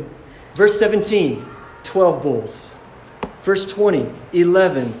 quickly, verse 17, 12 bulls. Verse 20,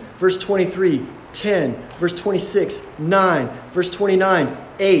 11. Verse 23, 10. Verse 26, 9. Verse 29,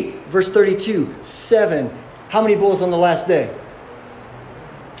 8. Verse 32, 7. How many bulls on the last day?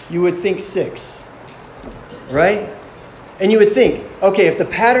 You would think 6. Right? And you would think, okay, if the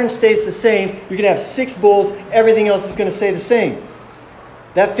pattern stays the same, you're going to have 6 bulls. Everything else is going to stay the same.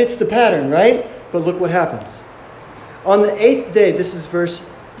 That fits the pattern, right? But look what happens. On the 8th day, this is verse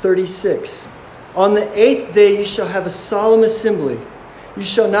 36. On the 8th day you shall have a solemn assembly. You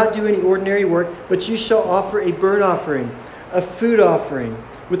shall not do any ordinary work, but you shall offer a burnt offering, a food offering,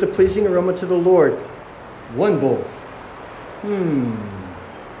 with a pleasing aroma to the Lord. 1 bull.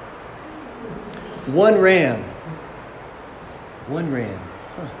 1 ram. 1 ram.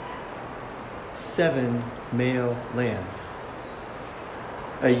 7 male lambs.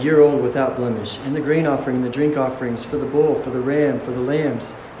 A year old without blemish. And the grain offering and the drink offerings for the bull, for the ram, for the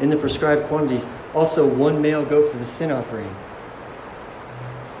lambs, in the prescribed quantities. Also 1 male goat for the sin offering.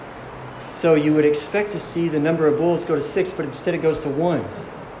 So you would expect to see the number of bulls go to 6, but instead it goes to 1.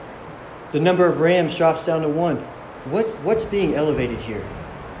 The number of rams drops down to 1. What's being elevated here?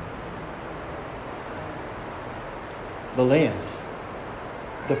 The lambs.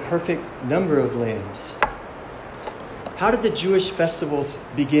 The perfect number of lambs. How did the Jewish festivals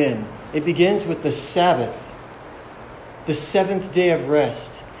begin? It begins with the Sabbath, the seventh day of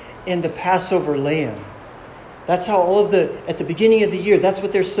rest, and the Passover lamb. That's how at the beginning of the year, that's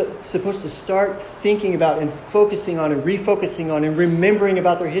what they're supposed to start thinking about and focusing on and refocusing on and remembering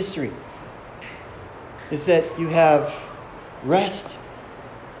about their history. Is that you have rest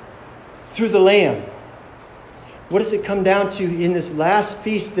through the lamb. What does it come down to in this last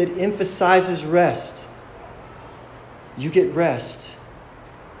feast that emphasizes rest? You get rest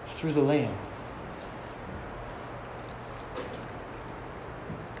through the lamb.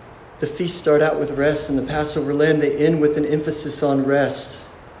 The feasts start out with rest, and the Passover lamb, they end with an emphasis on rest.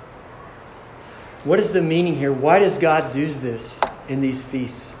 What is the meaning here? Why does God do this in these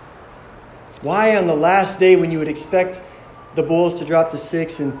feasts? Why on the last day when you would expect the bulls to drop to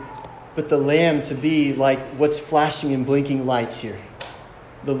 6 but the lamb to be like what's flashing and blinking lights here?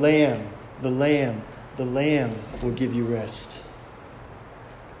 The lamb will give you rest.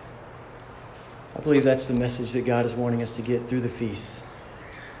 I believe that's the message that God is wanting us to get through the feasts.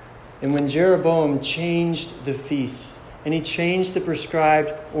 And when Jeroboam changed the feasts and he changed the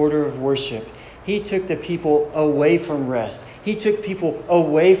prescribed order of worship, he took the people away from rest. He took people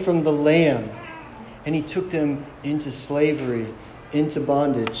away from the lamb, and he took them into slavery, into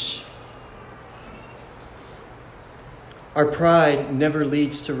bondage. Our pride never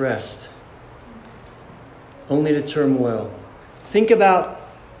leads to rest, only to turmoil. Think about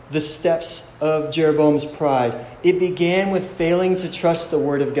the steps of Jeroboam's pride. It began with failing to trust the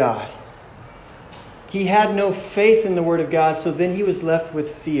Word of God. He had no faith in the Word of God, so then he was left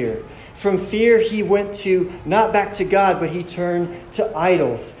with fear. From fear, he went to, not back to God, but he turned to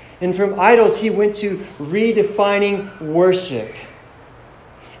idols. And from idols, he went to redefining worship.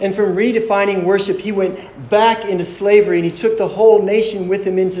 And from redefining worship, he went back into slavery, and he took the whole nation with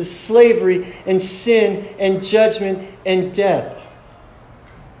him into slavery and sin and judgment and death.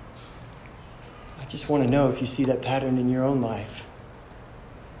 I just want to know if you see that pattern in your own life.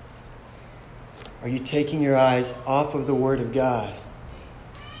 Are you taking your eyes off of the Word of God?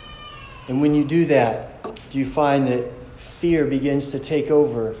 And when you do that, do you find that fear begins to take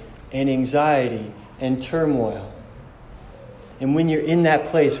over, and anxiety and turmoil? And when you're in that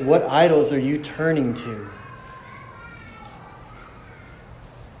place, what idols are you turning to?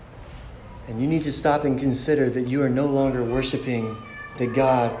 And you need to stop and consider that you are no longer worshiping the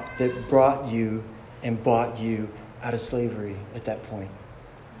God that brought you and bought you out of slavery at that point.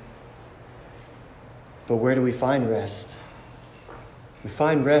 But where do we find rest? We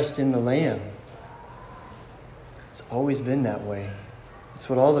find rest in the Lamb. It's always been that way. It's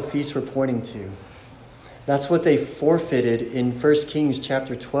what all the feasts were pointing to. That's what they forfeited in 1 Kings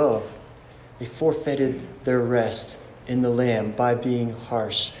chapter 12. They forfeited their rest in the Lamb by being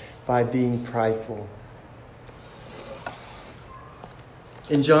harsh, by being prideful.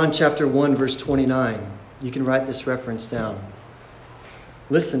 In John chapter 1, verse 29, you can write this reference down.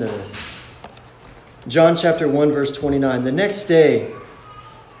 Listen to this. John chapter 1, verse 29. The next day,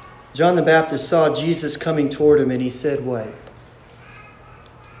 John the Baptist saw Jesus coming toward him, and he said what?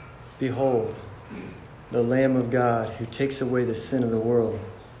 Behold, the Lamb of God who takes away the sin of the world.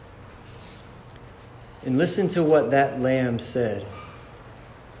 And listen to what that Lamb said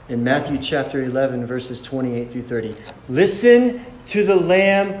in Matthew chapter 11, verses 28 through 30. Listen to the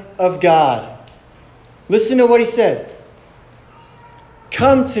Lamb of God. Listen to what he said.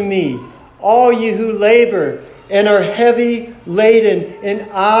 Come to me, all you who labor and are heavy laden, and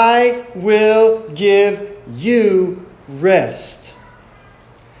I will give you rest.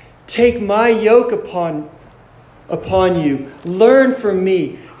 Take my yoke upon you. Learn from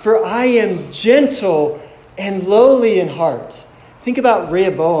me, for I am gentle and lowly in heart. Think about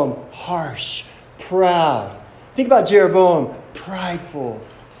Rehoboam, harsh, proud. Think about Jeroboam, prideful.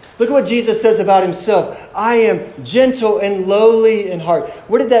 Look at what Jesus says about himself. I am gentle and lowly in heart.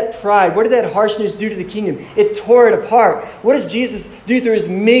 What did that pride, what did that harshness do to the kingdom? It tore it apart. What does Jesus do through his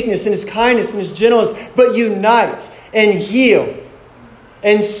meekness and his kindness and his gentleness? But unite and heal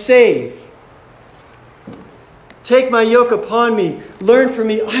and save. Take my yoke upon me. Learn from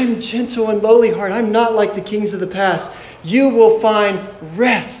me. I am gentle and lowly heart. I'm not like the kings of the past. You will find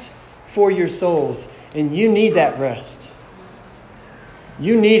rest for your souls. And you need that rest.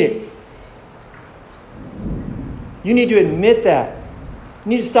 You need it. You need to admit that. You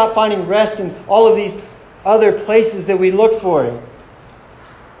need to stop finding rest in all of these other places that we look for it.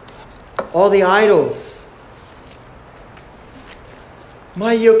 All the idols.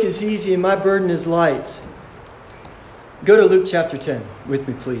 My yoke is easy and my burden is light. Go to Luke chapter 10 with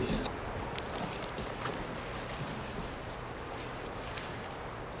me, please.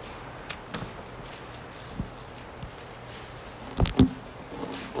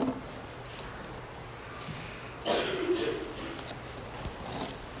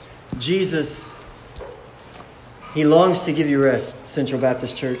 Jesus, He longs to give you rest, Central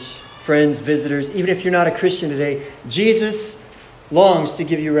Baptist Church. Friends, visitors, even if you're not a Christian today, Jesus longs to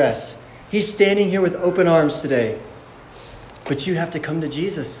give you rest. He's standing here with open arms today. But you have to come to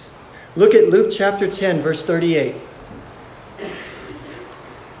Jesus. Look at Luke chapter 10, verse 38.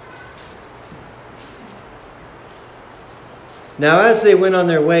 Now as they went on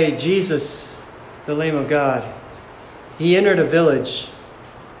their way, Jesus, the Lamb of God, He entered a village.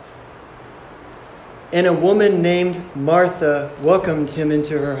 And a woman named Martha welcomed Him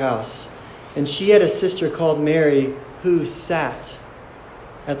into her house. And she had a sister called Mary who sat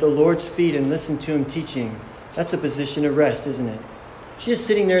at the Lord's feet and listened to Him teaching. That's a position of rest, isn't it? She's just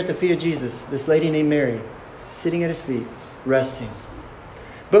sitting there at the feet of Jesus, this lady named Mary, sitting at His feet, resting.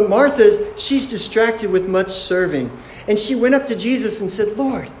 But Martha, she's distracted with much serving. And she went up to Jesus and said,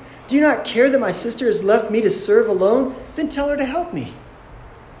 Lord, do you not care that my sister has left me to serve alone? Then tell her to help me.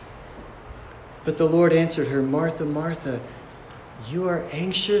 But the Lord answered her, Martha, Martha, you are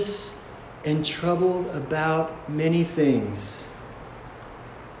anxious and troubled about many things.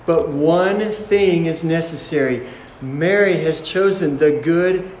 But one thing is necessary. Mary has chosen the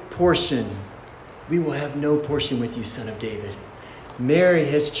good portion. We will have no portion with you, Son of David. Mary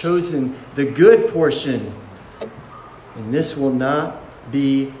has chosen the good portion, and this will not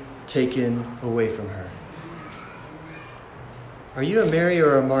be taken away from her. Are you a Mary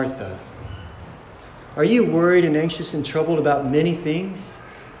or a Martha? Are you worried and anxious and troubled about many things?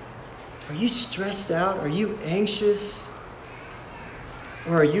 Are you stressed out? Are you anxious?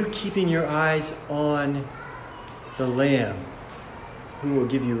 Or are you keeping your eyes on the Lamb who will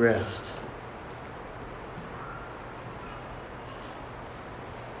give you rest?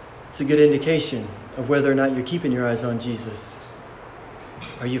 It's a good indication of whether or not you're keeping your eyes on Jesus.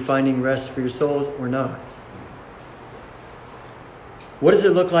 Are you finding rest for your souls or not? What does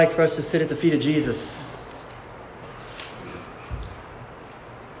it look like for us to sit at the feet of Jesus?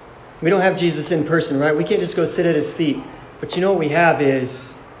 We don't have Jesus in person, right? We can't just go sit at His feet. But you know what we have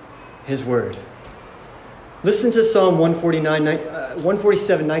is His Word. Listen to Psalm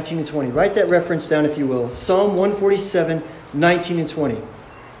 147, 19 and 20. Write that reference down if you will. Psalm 147, 19 and 20.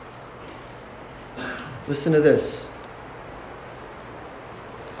 Listen to this.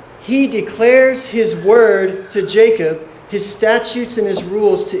 He declares His word to Jacob, His statutes and His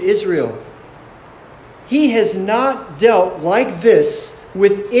rules to Israel. He has not dealt like this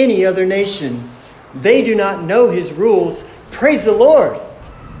with any other nation. They do not know His rules. Praise the Lord.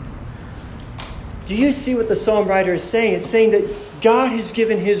 Do you see what the psalm writer is saying? It's saying that God has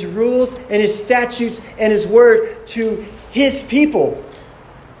given His rules and His statutes and His word to His people.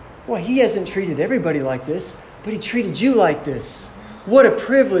 Well, He hasn't treated everybody like this, but He treated you like this. What a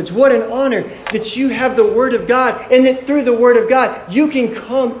privilege, what an honor that you have the Word of God, and that through the Word of God, you can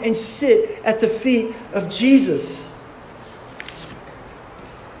come and sit at the feet of Jesus.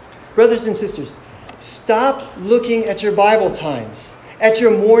 Brothers and sisters, stop looking at your Bible times, at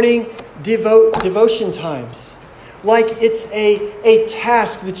your morning devotion times, like it's a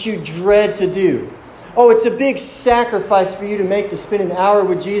task that you dread to do. Oh, it's a big sacrifice for you to make to spend an hour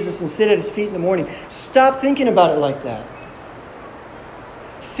with Jesus and sit at His feet in the morning. Stop thinking about it like that.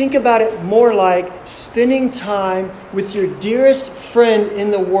 Think about it more like spending time with your dearest friend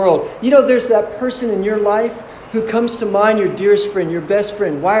in the world. You know, there's that person in your life who comes to mind, your dearest friend, your best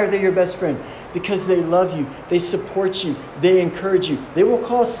friend. Why are they your best friend? Because they love you, they support you, they encourage you. They will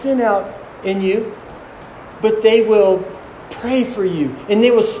call sin out in you, but they will pray for you, and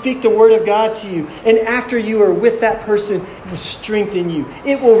they will speak the Word of God to you. And after you are with that person, it will strengthen you.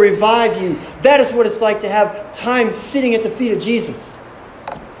 It will revive you. That is what it's like to have time sitting at the feet of Jesus.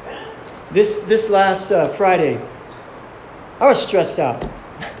 This last Friday, I was stressed out.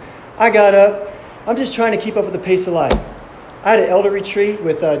 I got up. I'm just trying to keep up with the pace of life. I had an elder retreat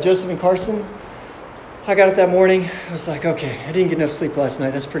with Joseph and Carson. I got up that morning. I was like, okay, I didn't get enough sleep last night.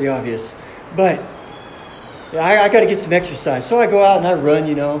 That's pretty obvious. But yeah, I got to get some exercise. So I go out and I run,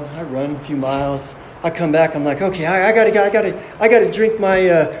 I run a few miles. I come back. I'm like, okay, I got to drink my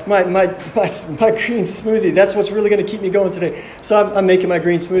green smoothie. That's what's really going to keep me going today. So I'm making my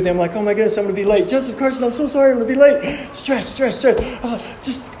green smoothie. I'm like, oh my goodness, I'm going to be late. Joseph, Carson, I'm so sorry, I'm going to be late. Stress. Just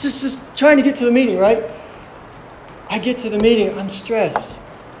trying to get to the meeting, right? I get to the meeting. I'm stressed.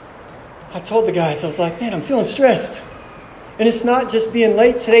 I told the guys, I was like, man, I'm feeling stressed. And it's not just being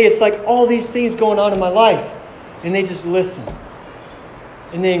late today. It's like all these things going on in my life. and they just listen.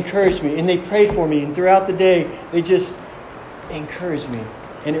 And they encourage me, and they pray for me. And throughout the day, they just encouraged me,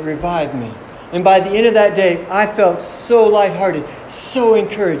 and it revived me. And by the end of that day, I felt so lighthearted, so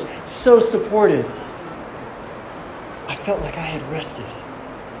encouraged, so supported. I felt like I had rested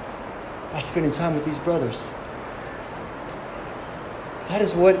by spending time with these brothers. That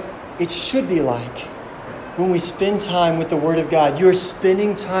is what it should be like when we spend time with the Word of God. You're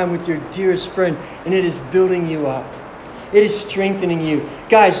spending time with your dearest friend, and it is building you up. It is strengthening you.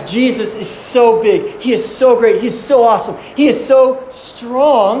 Guys, Jesus is so big. He is so great. He's so awesome. He is so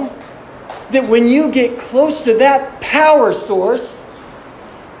strong that when you get close to that power source,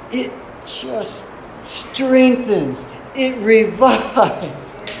 it just strengthens. It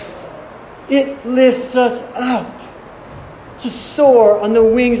revives. It lifts us up to soar on the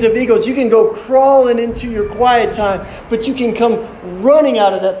wings of eagles. You can go crawling into your quiet time, but you can come running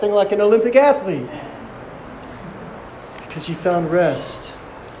out of that thing like an Olympic athlete because you found rest.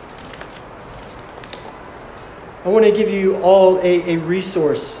 I want to give you all a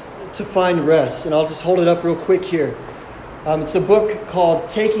resource to find rest, and I'll just hold it up real quick here. It's a book called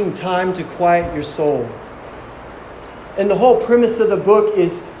Taking Time to Quiet Your Soul. And the whole premise of the book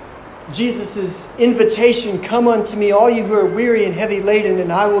is Jesus' invitation, come unto me, all you who are weary and heavy laden,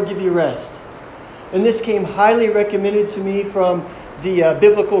 and I will give you rest. And this came highly recommended to me from the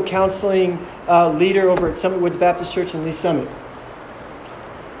biblical counseling leader over at Summit Woods Baptist Church in Lee Summit.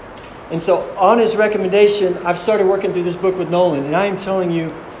 And so on his recommendation, I've started working through this book with Nolan, and I am telling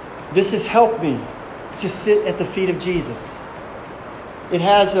you, this has helped me to sit at the feet of Jesus. It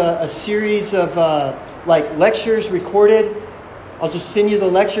has a series of lectures recorded. I'll just send you the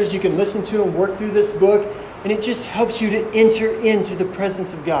lectures. You can listen to and work through this book. And it just helps you to enter into the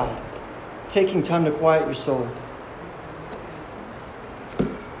presence of God. Taking time to quiet your soul.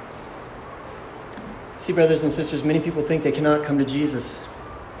 See, brothers and sisters, many people think they cannot come to Jesus.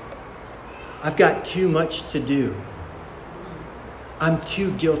 I've got too much to do. I'm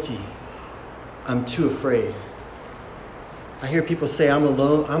too guilty. I'm too afraid. I hear people say, I'm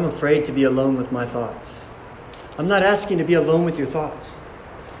alone. I'm afraid to be alone with my thoughts. I'm not asking to be alone with your thoughts.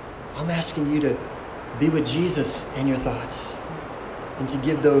 I'm asking you to be with Jesus and your thoughts and to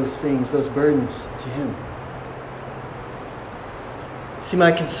give those things, those burdens to Him. See,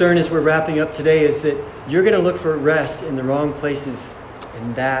 my concern as we're wrapping up today is that you're going to look for rest in the wrong places,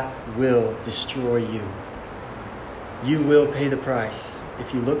 and that will destroy you. You will pay the price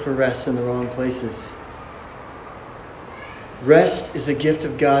if you look for rest in the wrong places. Rest is a gift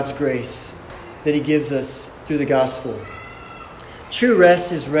of God's grace that He gives us through the gospel. True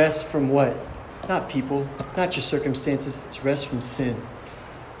rest is rest from what? Not people, not just circumstances. It's rest from sin.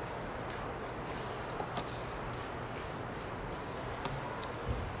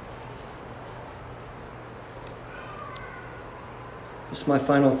 Just my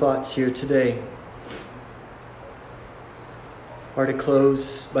final thoughts here today are to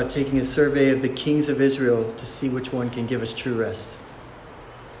close by taking a survey of the kings of Israel to see which one can give us true rest.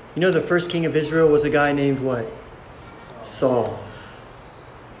 You know, the first king of Israel was a guy named what? Saul.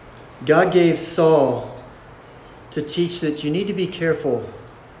 God gave Saul to teach that you need to be careful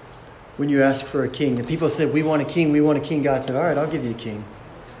when you ask for a king. The people said, we want a king, we want a king. God said, all right, I'll give you a king.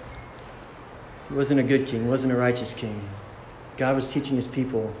 He wasn't a good king, he wasn't a righteous king. God was teaching His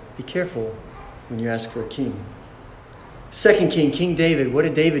people, be careful when you ask for a king. Second king, King David, what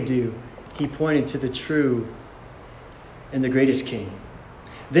did David do? He pointed to the true and the greatest king.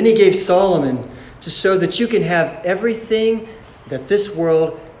 Then he gave Solomon to show that you can have everything that this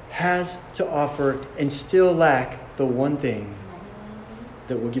world has to offer and still lack the one thing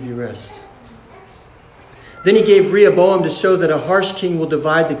that will give you rest. Then he gave Rehoboam to show that a harsh king will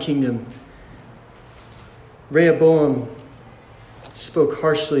divide the kingdom. Rehoboam spoke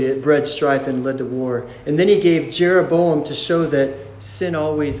harshly, it bred strife and led to war. And then he gave Jeroboam to show that sin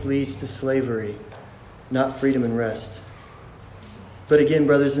always leads to slavery, not freedom and rest. But again,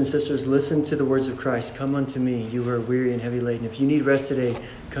 brothers and sisters, listen to the words of Christ. Come unto me, you who are weary and heavy laden. If you need rest today,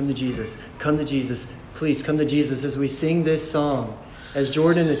 come to Jesus. Come to Jesus. Please come to Jesus as we sing this song. As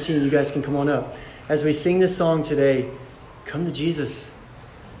Jordan and the team, you guys can come on up. As we sing this song today, come to Jesus.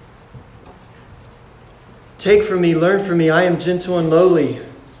 Take from me, learn from me. I am gentle and lowly.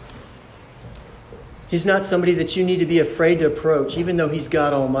 He's not somebody that you need to be afraid to approach. Even though He's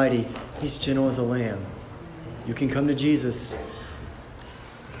God Almighty, He's gentle as a lamb. You can come to Jesus.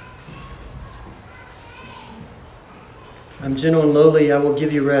 I'm gentle and lowly. I will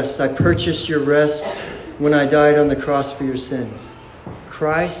give you rest. I purchased your rest when I died on the cross for your sins.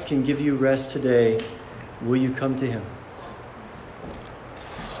 Christ can give you rest today. Will you come to Him?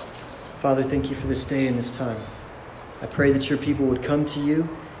 Father, thank you for this day and this time. I pray that your people would come to you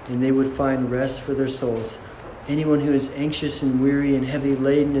and they would find rest for their souls. Anyone who is anxious and weary and heavy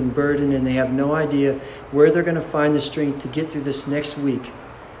laden and burdened and they have no idea where they're going to find the strength to get through this next week,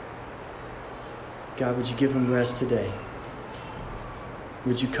 God, would you give them rest today?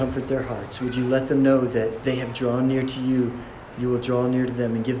 Would you comfort their hearts? Would you let them know that they have drawn near to you? You will draw near to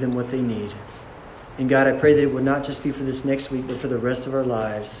them and give them what they need. And God, I pray that it would not just be for this next week, but for the rest of our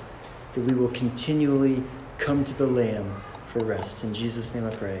lives, that we will continually come to the Lamb for rest. In Jesus' name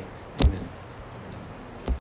I pray. Amen.